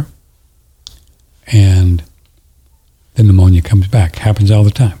there, and the pneumonia comes back. Happens all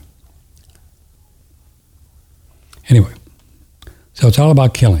the time. Anyway, so it's all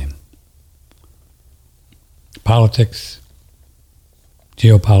about killing. Politics,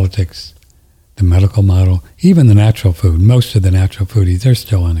 geopolitics, the medical model, even the natural food. Most of the natural foodies, they're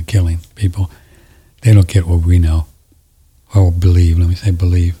still into killing people. They don't get what we know or believe. Let me say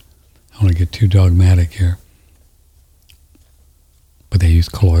believe. I don't want to get too dogmatic here. But they use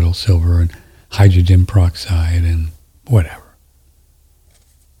colloidal silver and hydrogen peroxide and whatever.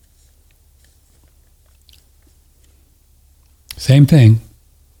 Same thing.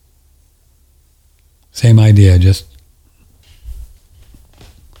 Same idea, just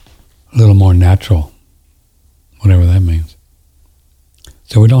a little more natural, whatever that means.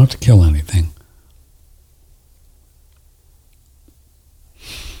 So we don't have to kill anything.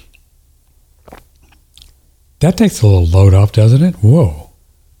 That takes a little load off, doesn't it? Whoa.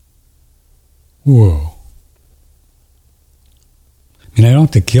 I don't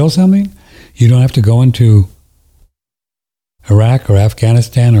have to kill something? You don't have to go into Iraq or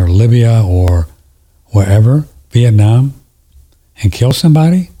Afghanistan or Libya or wherever, Vietnam, and kill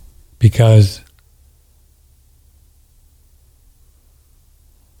somebody because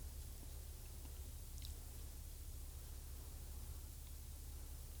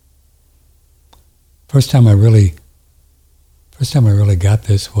first time I really got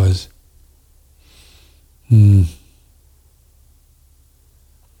this was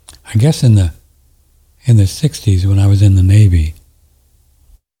I guess in the 60s when I was in the Navy.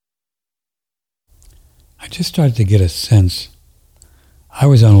 I just started to get a sense. I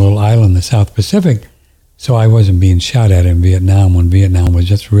was on a little island in the South Pacific, so I wasn't being shot at in Vietnam when Vietnam was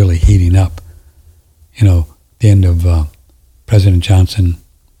just really heating up. The end of President Johnson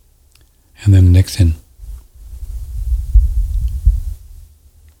and then Nixon.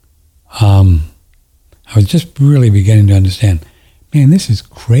 I was just really beginning to understand, man, this is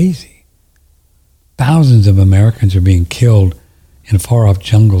crazy. Thousands of Americans are being killed in far-off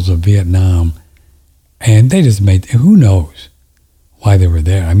jungles of Vietnam, and they just who knows why they were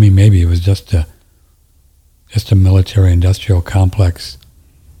there. I mean, maybe it was just a military-industrial complex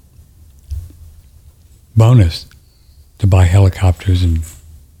bonus to buy helicopters and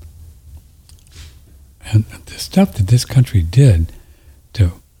the stuff that this country did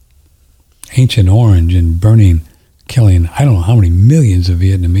to Agent Orange and killing, I don't know how many millions of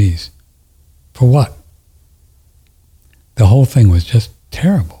Vietnamese. For what? The whole thing was just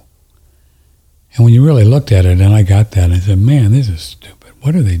terrible. And when you really looked at it, and I got that, I said, man, this is stupid.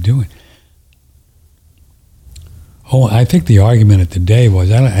 What are they doing? Oh, I think the argument at the day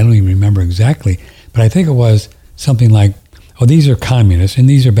was, I don't even remember exactly, but I think it was something like, oh, these are communists, and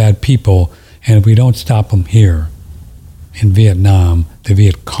these are bad people, and if we don't stop them here in Vietnam, the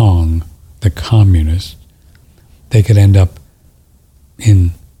Viet Cong, the communists, they could end up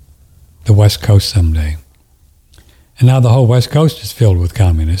in the West Coast someday. And now the whole West Coast is filled with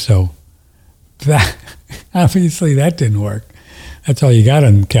communists, so that, obviously that didn't work. That's all you got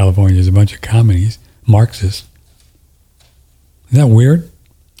in California is a bunch of communists, Marxists. Isn't that weird?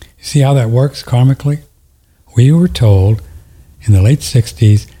 You see how that works karmically? We were told in the late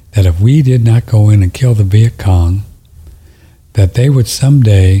 60s that if we did not go in and kill the Viet Cong, that they would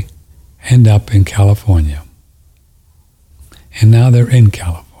someday end up in California. And now they're in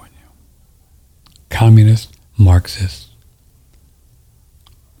California. Communist, Marxists.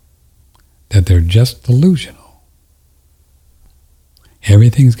 That they're just delusional.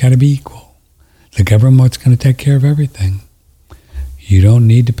 Everything's got to be equal. The government's going to take care of everything. You don't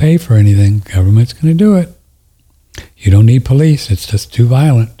need to pay for anything. Government's going to do it. You don't need police. It's just too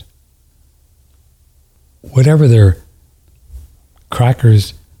violent. Whatever their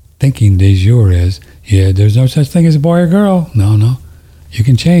crackers thinking de jour is, yeah, there's no such thing as a boy or girl. No. You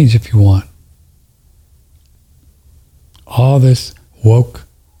can change if you want. All this woke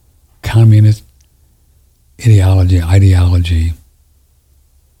communist ideology,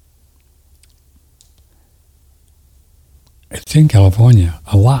 it's in California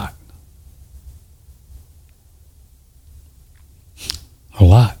a lot. A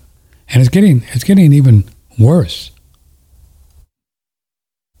lot. And it's getting even worse.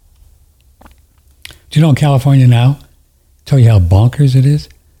 Do you know in California now, tell you how bonkers it is?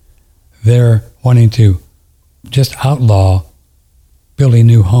 They're wanting to just outlaw building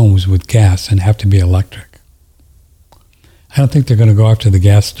new homes with gas and have to be electric. I don't think they're going to go after the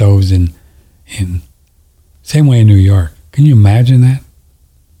gas stoves in same way in New York. Can you imagine that?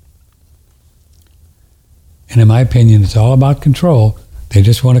 And in my opinion, it's all about control. They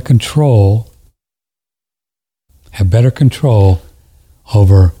just want to have better control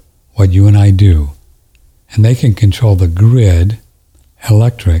over what you and I do. And they can control the grid,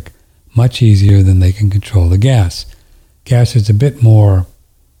 electric, much easier than they can control the gas. Gas is a bit more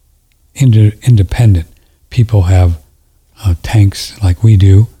independent. People have tanks like we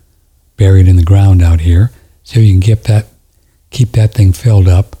do, buried in the ground out here, so you can keep that thing filled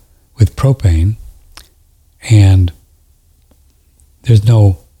up with propane, and there's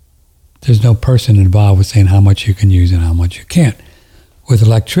no person involved with saying how much you can use and how much you can't. With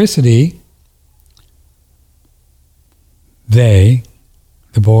electricity, the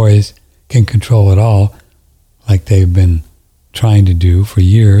boys can control it all, like they've been trying to do for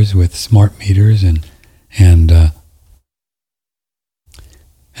years with smart meters and the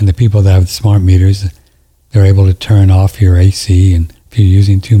people that have smart meters, they're able to turn off your AC and if you're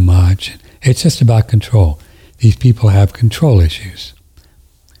using too much. It's just about control. These people have control issues.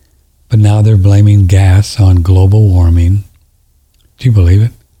 But now they're blaming gas on global warming. Do you believe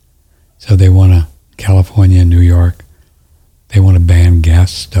it? So they want to, California and New York, they want to ban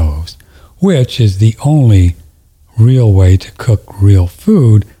gas stoves, which is the only real way to cook real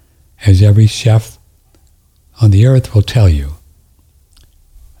food, as every chef on the earth will tell you.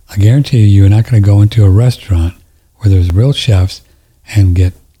 I guarantee you're not going to go into a restaurant where there's real chefs and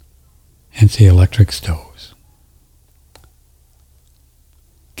see electric stoves.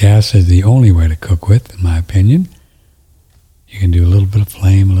 Gas is the only way to cook with, in my opinion. You can do a little bit of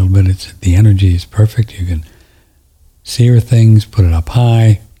flame, a little bit. The energy is perfect. You can sear things, put it up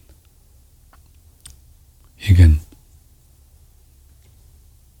high. You can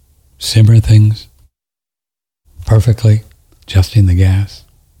simmer things perfectly, adjusting the gas.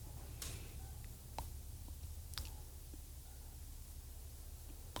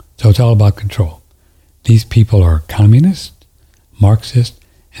 So it's all about control. These people are communist, Marxist,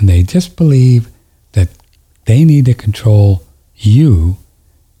 and they just believe that they need to control you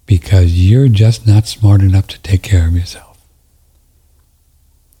because you're just not smart enough to take care of yourself.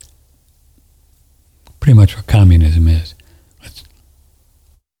 Pretty much what communism is.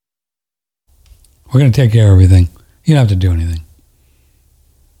 We're going to take care of everything. You don't have to do anything.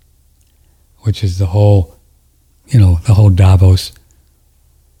 Which is the whole Davos,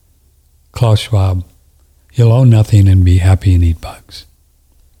 Klaus Schwab, you'll own nothing and be happy and eat bugs.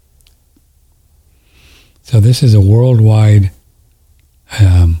 So this is a worldwide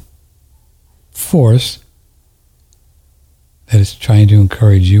force that is trying to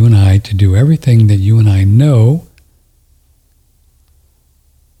encourage you and I to do everything that you and I know,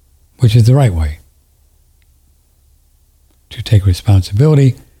 which is the right way. To take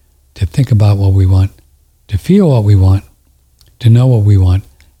responsibility, to think about what we want, to feel what we want, to know what we want,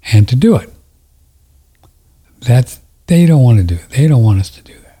 and to do it. They don't want to do it. They don't want us to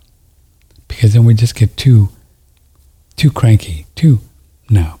do that. Because then we just get too cranky, too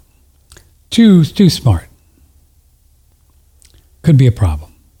smart. Could be a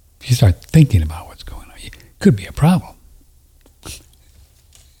problem. If you start thinking about what's going on, it could be a problem.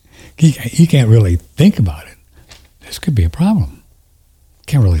 You can't really think about it. This could be a problem.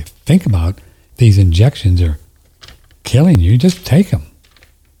 Can't really think about these injections are killing you. Just take them.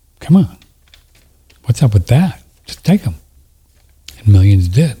 Come on. What's up with that? Just take them. And millions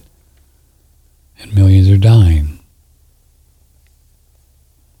did. And millions are dying.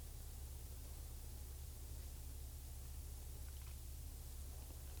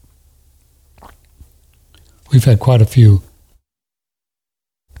 we've had quite a few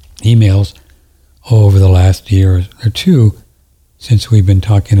emails over the last year or two since we've been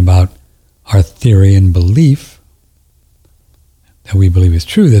talking about our theory and belief that we believe is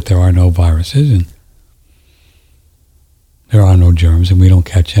true, that there are no viruses and there are no germs and we don't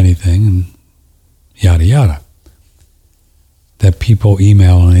catch anything and yada yada. That people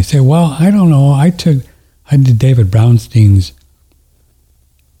email and they say, well, I don't know, I did David Brownstein's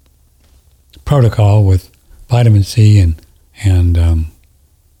protocol with vitamin C and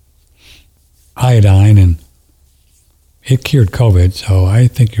iodine, and it cured COVID, so I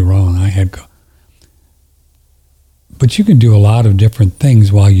think you're wrong. But you can do a lot of different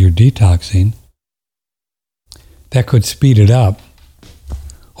things while you're detoxing that could speed it up,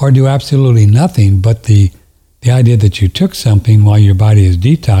 or do absolutely nothing, but the idea that you took something while your body is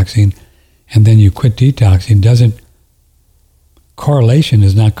detoxing and then you quit detoxing correlation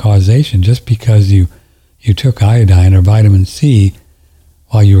is not causation. Just because you took iodine or vitamin C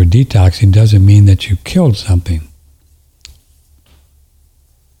while you were detoxing doesn't mean that you killed something.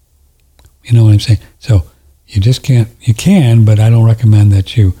 You know what I'm saying? So you just can't, you can, but I don't recommend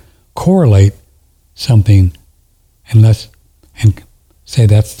that you correlate something and say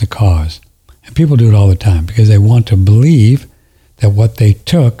that's the cause. And people do it all the time because they want to believe that what they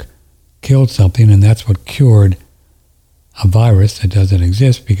took killed something, and that's what cured a virus that doesn't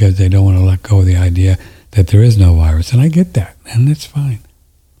exist, because they don't want to let go of the idea that there is no virus. And I get that, and it's fine.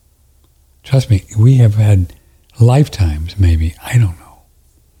 Trust me, we have had lifetimes, maybe, I don't know.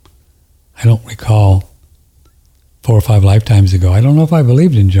 I don't recall 4 or 5 lifetimes ago. I don't know if I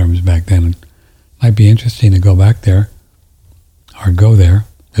believed in germs back then. It might be interesting to go back there or go there.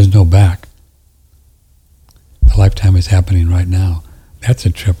 There's no back. The lifetime is happening right now. That's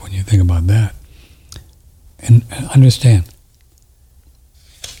a trip when you think about that. And understand,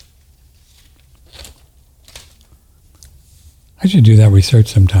 I should do that research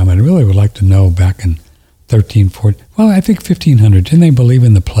sometime. I really would like to know back in 1340, well, I think 1500, didn't they believe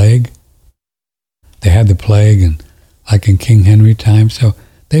in the plague? They had the plague, and like in King Henry times, so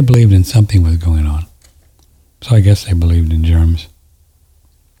they believed in something was going on. So I guess they believed in germs.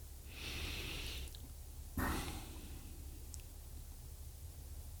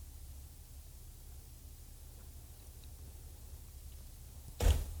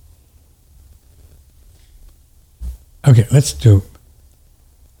 Okay, let's do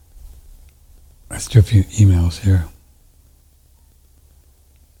a few emails here.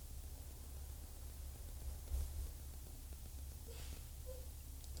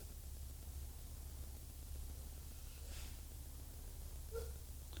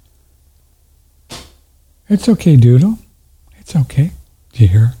 It's okay, Doodle. It's okay. Did you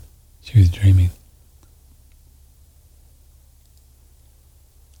hear her? She was dreaming.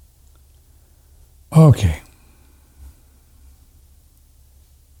 Okay.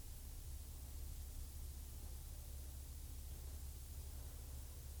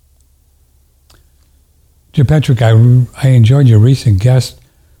 Dear Patrick, I enjoyed your recent guest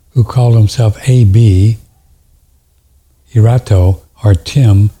who called himself A.B. Irato, or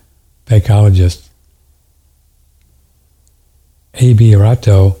Tim, psychologist. A.B.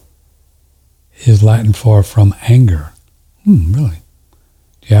 Irato is Latin for from anger. Really?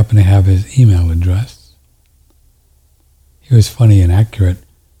 Do you happen to have his email address? He was funny and accurate.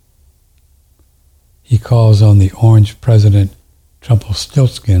 He calls on the orange president,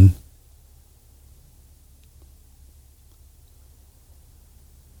 Trumpelstiltskin.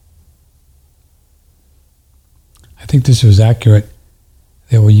 I think this was accurate.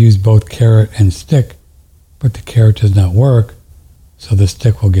 They will use both carrot and stick, but the carrot does not work, so the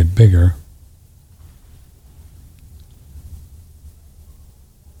stick will get bigger.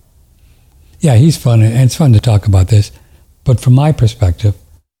 Yeah, he's fun, and it's fun to talk about this. But from my perspective,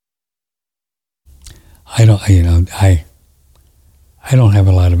 I don't have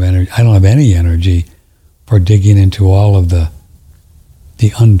a lot of energy. I don't have any energy for digging into all of the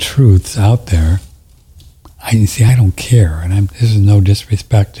untruths out there. I don't care, and this is no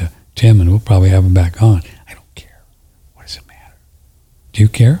disrespect to Tim, and we'll probably have him back on. I don't care. What does it matter? Do you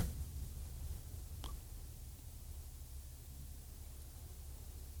care?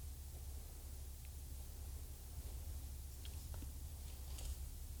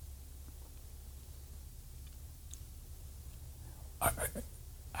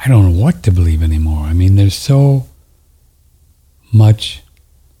 I don't know what to believe anymore. I mean, there's so much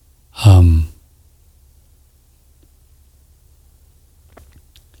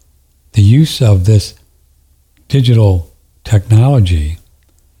the use of this digital technology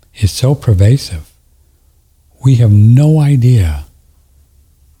is so pervasive. We have no idea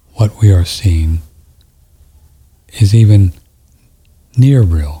what we are seeing is even near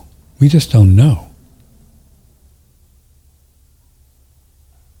real. We just don't know.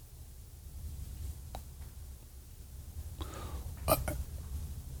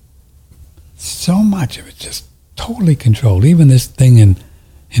 So much of it just totally controlled. Even this thing in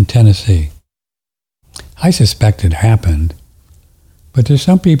Tennessee. I suspect it happened, but there's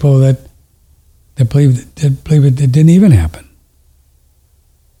some people that believe it didn't even happen.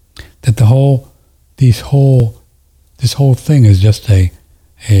 That this whole thing is just a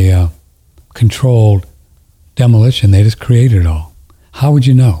controlled demolition. They just created it all. How would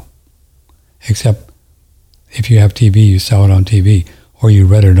you know? Except if you have TV, you saw it on TV, or you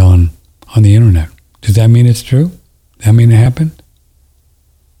read it on the internet. Does that mean it's true? Does that mean it happened?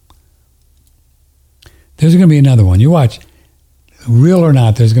 There's going to be another one. You watch, real or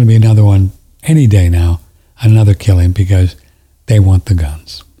not, there's going to be another one any day now, another killing, because they want the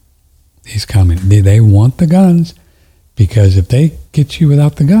guns. These communists, they want the guns, because if they get you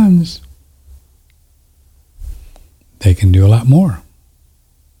without the guns, they can do a lot more.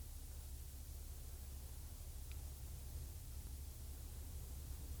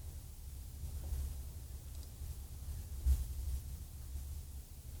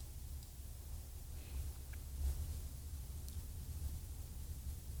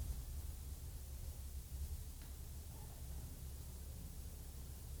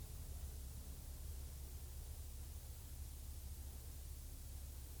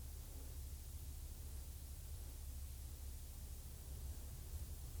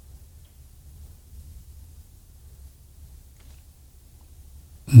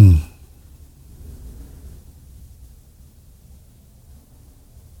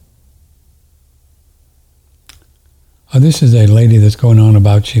 This is a lady that's going on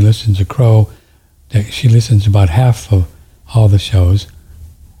about she listens to Crow. She listens to about half of all the shows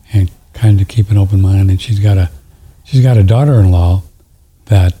and kind of keep an open mind. And she's got a daughter-in-law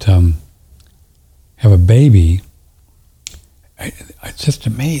that have a baby. It's just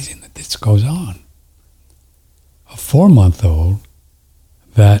amazing that this goes on. A 4-month-old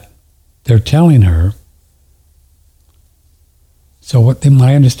that they're telling her. So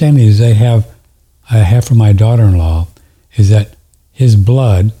my understanding is I have from my daughter-in-law is that his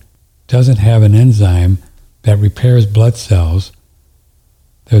blood doesn't have an enzyme that repairs blood cells.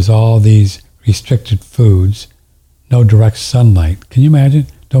 There's all these restricted foods, no direct sunlight. Can you imagine?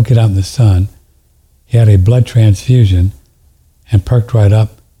 Don't get out in the sun. He had a blood transfusion and perked right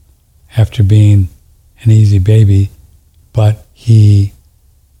up after being an easy baby, but he's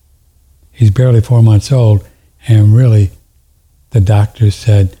barely 4 months old, and really the doctors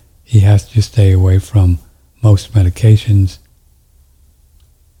said he has to stay away from most medications.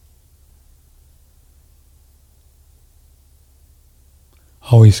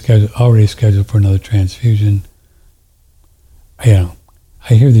 Already scheduled for another transfusion. I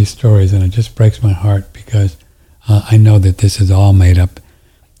hear these stories and it just breaks my heart because I know that this is all made up.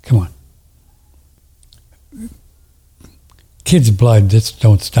 Come on. Kids' blood just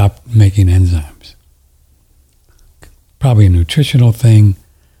don't stop making enzymes. Probably a nutritional thing,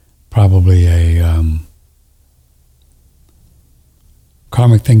 probably a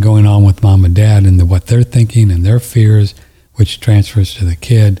karmic thing going on with mom and dad and what they're thinking and their fears, which transfers to the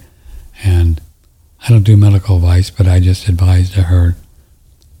kid. And I don't do medical advice, but I just advised her,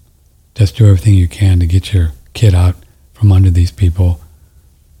 just do everything you can to get your kid out from under these people,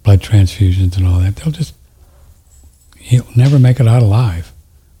 blood transfusions and all that. He'll never make it out alive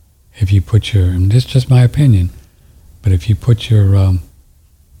if you put and this is just my opinion, but if you put your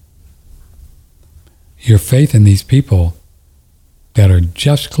faith in these people that are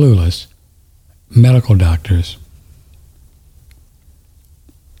just clueless, medical doctors,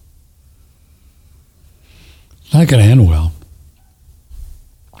 it's not going to end well.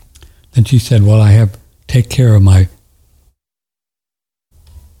 Then she said, well, I take care of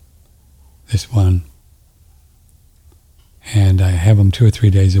this one, and I have them 2 or 3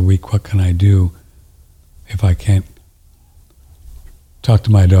 days a week. What can I do if I can't talk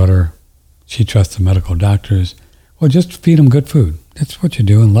to my daughter? She trusts the medical doctors. Well, just feed him good food. That's what you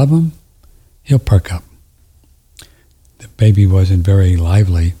do, and love him. He'll perk up. The baby wasn't very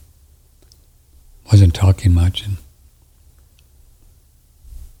lively, wasn't talking much, and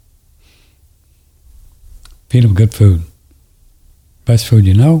feed him good food. Best food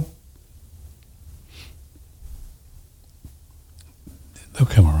you know. They'll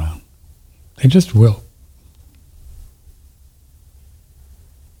come around. They just will.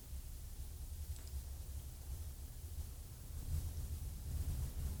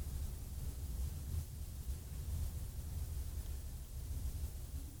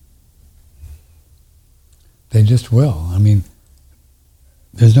 They just will. I mean,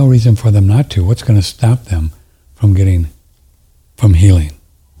 there's no reason for them not to. What's going to stop them from healing?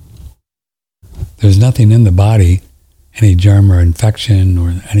 There's nothing in the body, any germ or infection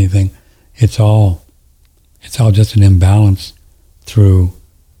or anything. It's all just an imbalance through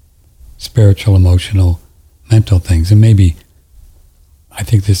spiritual, emotional, mental things. And maybe, I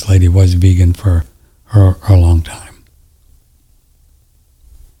think this lady was vegan for a long time.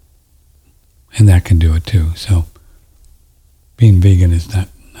 And that can do it too. So being vegan is not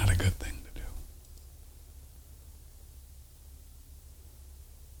a good thing to do.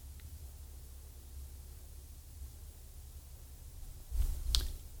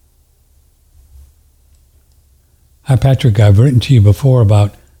 Hi Patrick, I've written to you before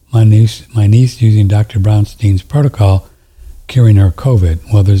about my niece using Dr. Brownstein's protocol curing her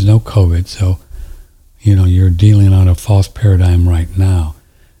COVID. Well, there's no COVID, so you're dealing on a false paradigm right now.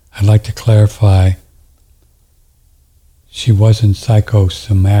 I'd like to clarify, she wasn't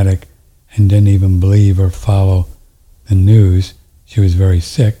psychosomatic and didn't even believe or follow the news. She was very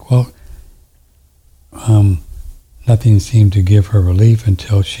sick. Well, nothing seemed to give her relief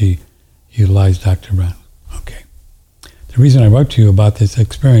until she utilized Dr. Brown. Okay. The reason I wrote to you about this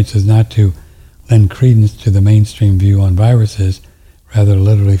experience is not to lend credence to the mainstream view on viruses, rather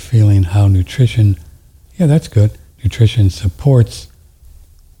literally feeling how nutrition, yeah, that's good, nutrition supports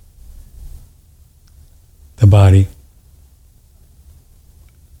the body.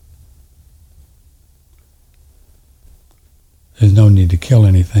 There's no need to kill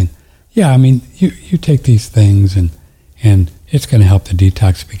anything. Yeah, I mean, you take these things and it's going to help the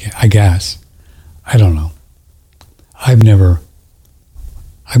detoxification, I guess. I don't know. I've never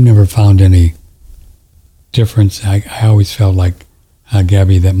found any difference. I always felt like,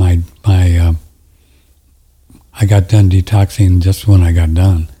 Gabby, that I got done detoxing just when I got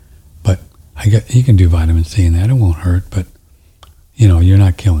done. But you can do vitamin C and that, it won't hurt, but you're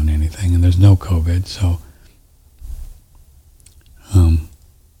not killing anything and there's no COVID, so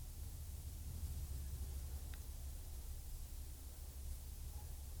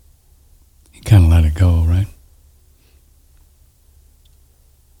you kind of let it go, right?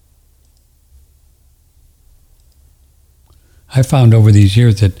 I found over these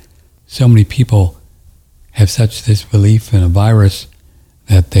years that so many people have such this belief in a virus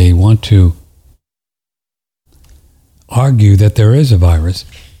that they want to argue that there is a virus.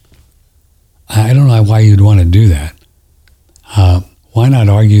 I don't know why you'd want to do that. Why not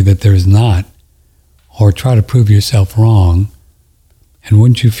argue that there's not, or try to prove yourself wrong? And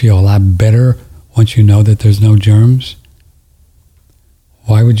wouldn't you feel a lot better once you know that there's no germs?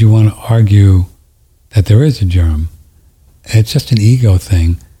 Why would you want to argue that there is a germ? It's just an ego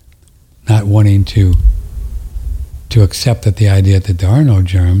thing, not wanting to accept that the idea that there are no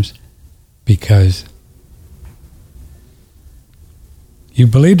germs because you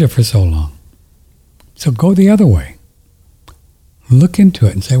believed it for so long. So go the other way. Look into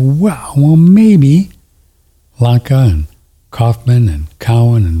it and say, wow, well maybe Lanka and Kaufman and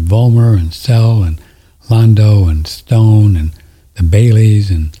Cowan and Vollmer and Sell and Londo and Stone and the Baileys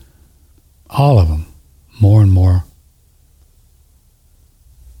and all of them, more and more.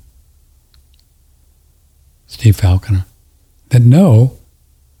 Steve Falconer, that know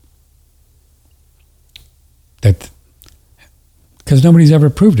that, because nobody's ever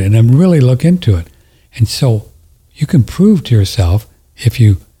proved it, and really look into it. And so you can prove to yourself, if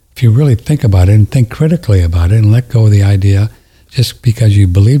you really think about it and think critically about it and let go of the idea just because you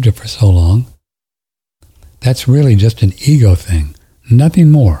believed it for so long, that's really just an ego thing,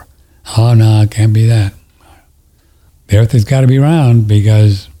 nothing more. Oh no, it can't be that. The earth has got to be round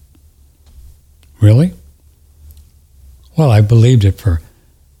because, really? Well, I believed it for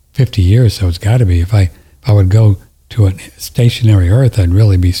 50 years, so it's got to be. If I would go to a stationary earth, I'd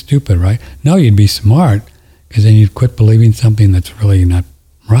really be stupid, right? No, you'd be smart, because then you'd quit believing something that's really not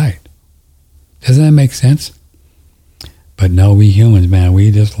right. Doesn't that make sense? But no, we humans, man,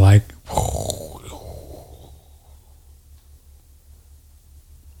 we just like...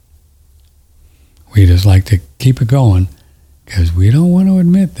 We just like to keep it going, because we don't want to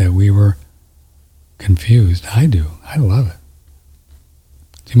admit that we were confused. I do. I love it.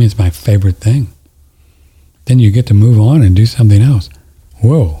 To me, it's my favorite thing. Then you get to move on and do something else.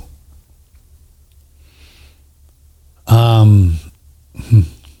 Whoa.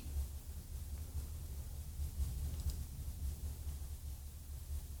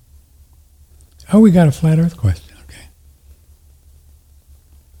 Oh, we got a flat earth question. Okay.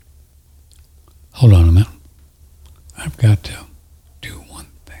 Hold on a minute. I've got to do one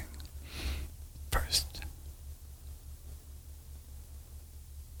thing first.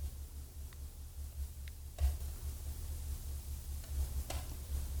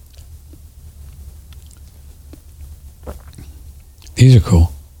 These are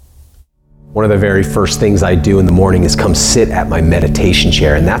cool. One of the very first things I do in the morning is come sit at my meditation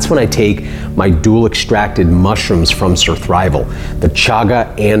chair, and that's when I take my dual extracted mushrooms from Sir Thrival, the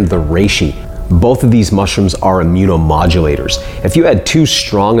chaga and the reishi. Both of these mushrooms are immunomodulators. If you had too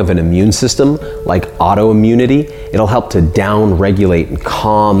strong of an immune system, like autoimmunity, it'll help to down-regulate and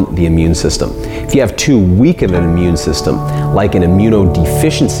calm the immune system. If you have too weak of an immune system, like an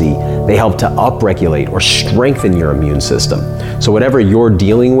immunodeficiency, they help to upregulate or strengthen your immune system. So whatever you're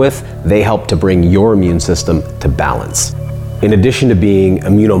dealing with, they help to bring your immune system to balance. In addition to being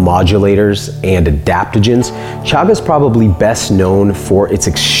immunomodulators and adaptogens, chaga is probably best known for its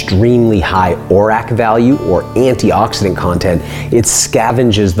extremely high ORAC value, or antioxidant content. It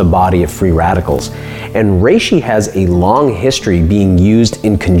scavenges the body of free radicals. And reishi has a long history being used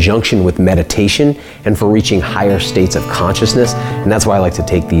in conjunction with meditation and for reaching higher states of consciousness, and that's why I like to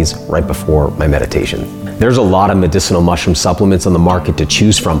take these right before my meditation. There's a lot of medicinal mushroom supplements on the market to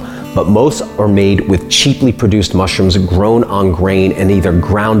choose from, but most are made with cheaply produced mushrooms grown on grain and either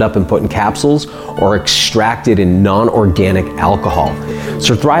ground up and put in capsules or extracted in non-organic alcohol.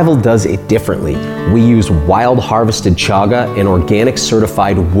 Sir Thrival does it differently. We use wild harvested chaga and organic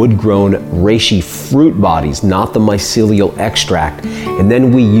certified wood-grown reishi fruit bodies, not the mycelial extract. And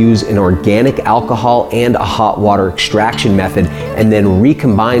then we use an organic alcohol and a hot water extraction method and then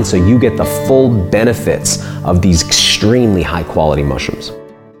recombine so you get the full benefits of these extremely high quality mushrooms.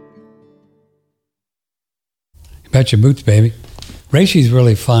 Bet your boots, baby. Reishi's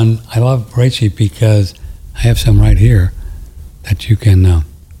really fun. I love reishi because I have some right here that you can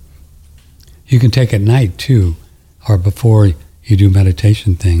take at night too, or before you do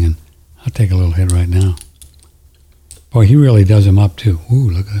meditation thing. And I'll take a little hit right now. Boy, he really does them up too. Ooh,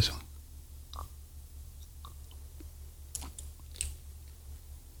 look at this one.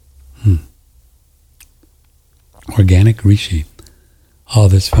 Organic reishi. All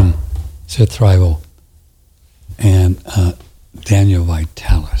this from Sir Thrival and Daniel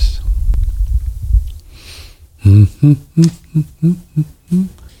Vitalis.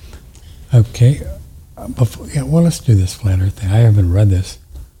 Okay. Well, let's do this flat earth thing. I haven't read this,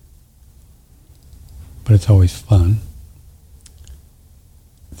 but it's always fun.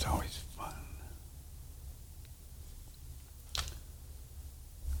 It's always fun.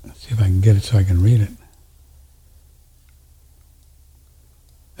 Let's see if I can get it so I can read it.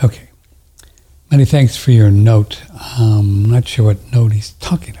 Okay. Many thanks for your note. I'm not sure what note he's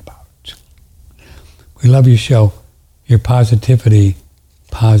talking about. We love your show, your positivity,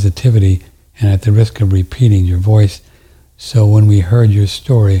 and at the risk of repeating your voice. So when we heard your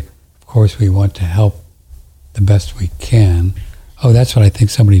story, of course, we want to help the best we can. Oh, that's what I think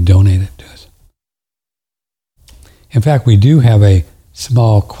somebody donated to us. In fact, we do have a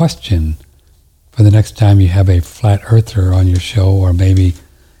small question for the next time you have a flat earther on your show, or maybe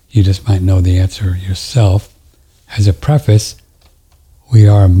you just might know the answer yourself. As a preface, we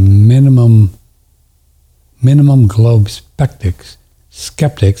are minimum globe skeptics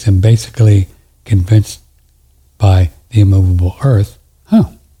and basically convinced by the immovable earth.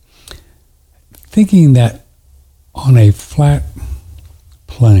 Thinking that on a flat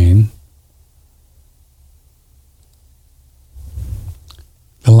plane,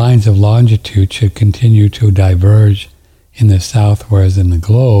 the lines of longitude should continue to diverge in the south, whereas in the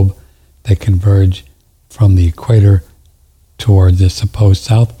globe, they converge from the equator towards the supposed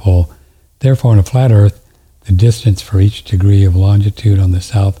South Pole. Therefore, on a flat Earth, the distance for each degree of longitude on the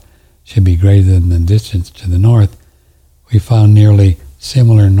south should be greater than the distance to the north. We found nearly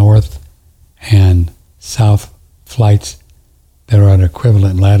similar north and south flights that are at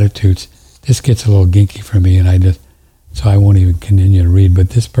equivalent latitudes. This gets a little ginky for me, and so I won't even continue to read, but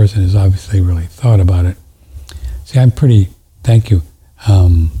this person has obviously really thought about it. See, thank you,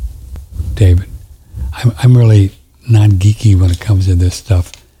 David. I'm really non-geeky when it comes to this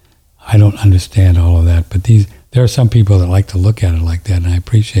stuff. I don't understand all of that, but there are some people that like to look at it like that, and I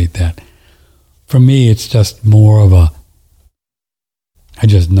appreciate that. For me, it's just more of I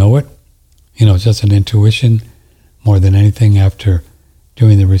just know it. It's just an intuition more than anything after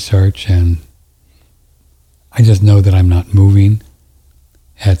doing the research, and I just know that I'm not moving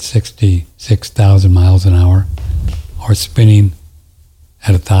at 66,000 miles an hour or spinning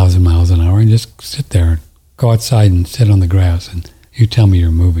at 1,000 miles an hour, and just sit there and go outside and sit on the grass and you tell me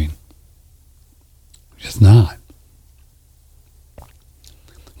you're moving. Just not.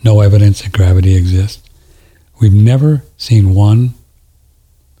 No evidence that gravity exists. We've never seen one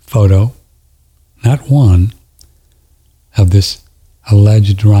photo, not one, of this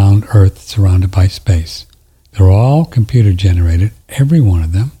alleged round Earth surrounded by space. They're all computer generated, every one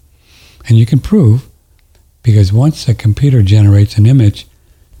of them, and you can prove Because once a computer generates an image,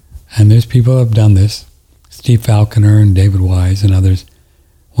 and there's people who have done this, Steve Falconer and David Wise and others,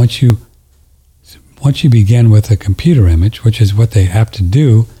 once you begin with a computer image, which is what they have to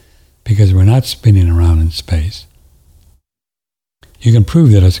do because we're not spinning around in space, you can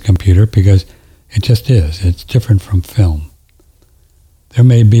prove that it's a computer because it just is. It's different from film. There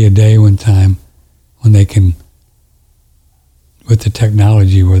may be a day when they can, with the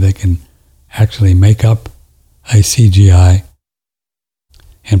technology where they can actually make up a CGI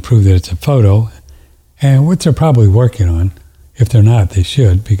and prove that it's a photo, and what they're probably working on. If they're not, they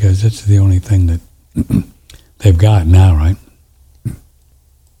should, because it's the only thing that they've got now, right?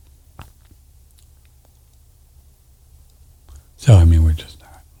 So, I mean, we're just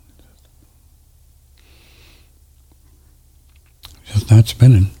not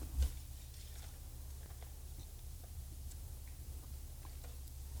spinning.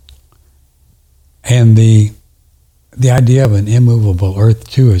 And the idea of an immovable earth,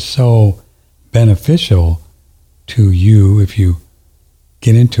 too, is so beneficial to you if you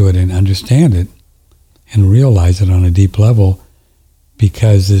get into it and understand it and realize it on a deep level,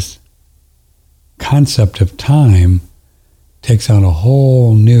 because this concept of time takes on a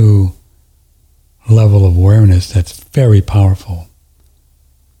whole new level of awareness that's very powerful.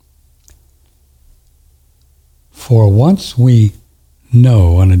 For once we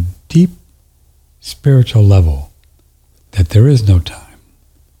know on a deep spiritual level that there is no time,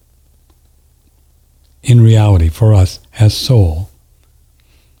 in reality, for us as soul,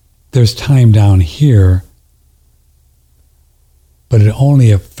 there's time down here, but it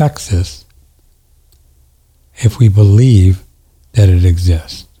only affects us if we believe that it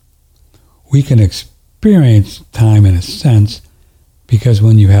exists. We can experience time in a sense because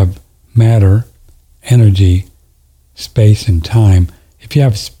when you have matter, energy, space, and time, if you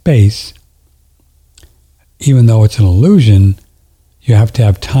have space, even though it's an illusion, you have to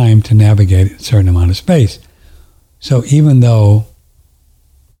have time to navigate a certain amount of space. So even though,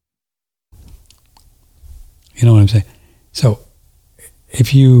 you know what I'm saying? So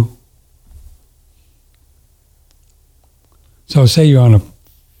if you, so say you're on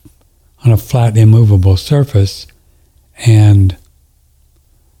a flat, immovable surface, and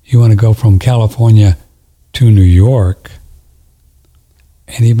you want to go from California to New York,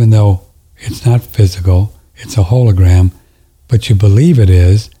 and even though it's not physical, it's a hologram, but you believe it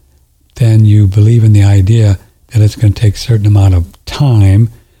is, then you believe in the idea that it's going to take a certain amount of time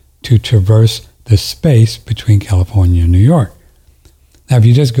to traverse the space between California and New York. Now, if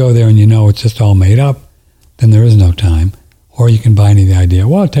you just go there and you know it's just all made up, then there is no time. Or you can buy into the idea,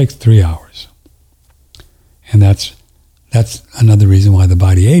 well, it takes 3 hours. And that's another reason why the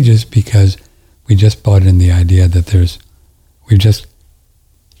body ages, because we just bought in the idea that we've just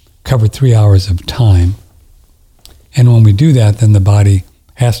covered 3 hours of time. And when we do that, then the body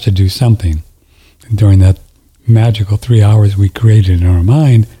has to do something. And during that magical 3 hours we created in our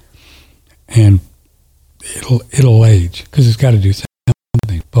mind, and it'll age, because it's got to do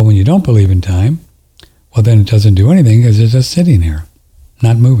something. But when you don't believe in time, well, then it doesn't do anything because it's just sitting here,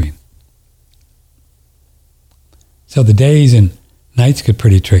 not moving. So the days and nights get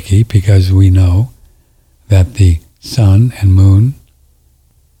pretty tricky because we know that the sun and moon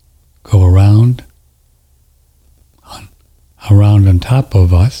go around on top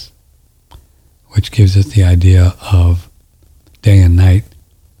of us, which gives us the idea of day and night.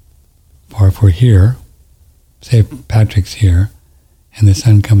 Or if we're here, say Patrick's here, and the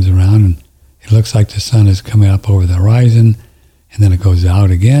sun comes around and it looks like the sun is coming up over the horizon, and then it goes out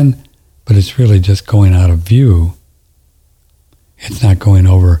again, but it's really just going out of view. It's not going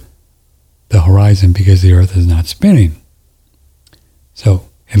over the horizon because the earth is not spinning. So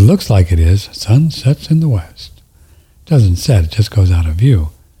it looks like it is. Sun sets in the west. It doesn't set, it just goes out of view.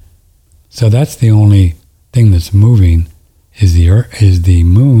 So that's the only thing that's moving is the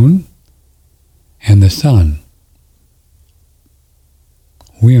moon and the sun.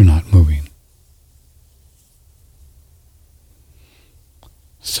 We are not moving.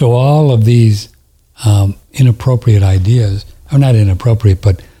 So all of these inappropriate ideas, or not inappropriate,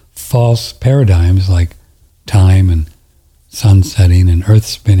 but false paradigms like time and sun setting and earth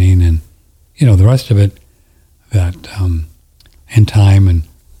spinning and, the rest of it, that, and time and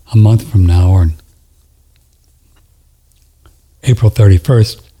a month from now or April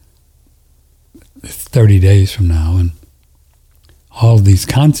 31st, 30 days from now, and all of these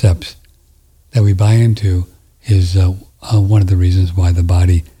concepts that we buy into is one of the reasons why the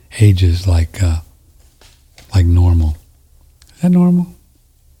body ages like normal. Is that normal?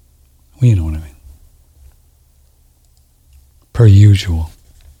 Well, you know what I mean. Per usual.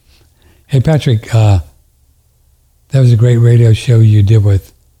 Hey, Patrick, That was a great radio show you did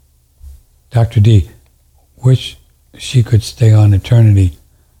with Dr. D. Wish she could stay on eternity.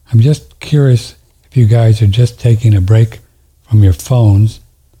 I'm just curious if you guys are just taking a break from your phones,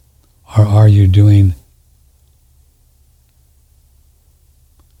 or are you doing...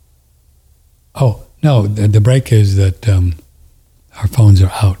 Oh, no, the break is that our phones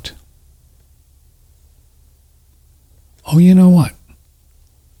are out. Oh, you know what?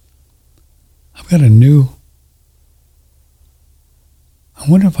 I've got a new... I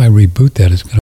wonder if I reboot that, it's going to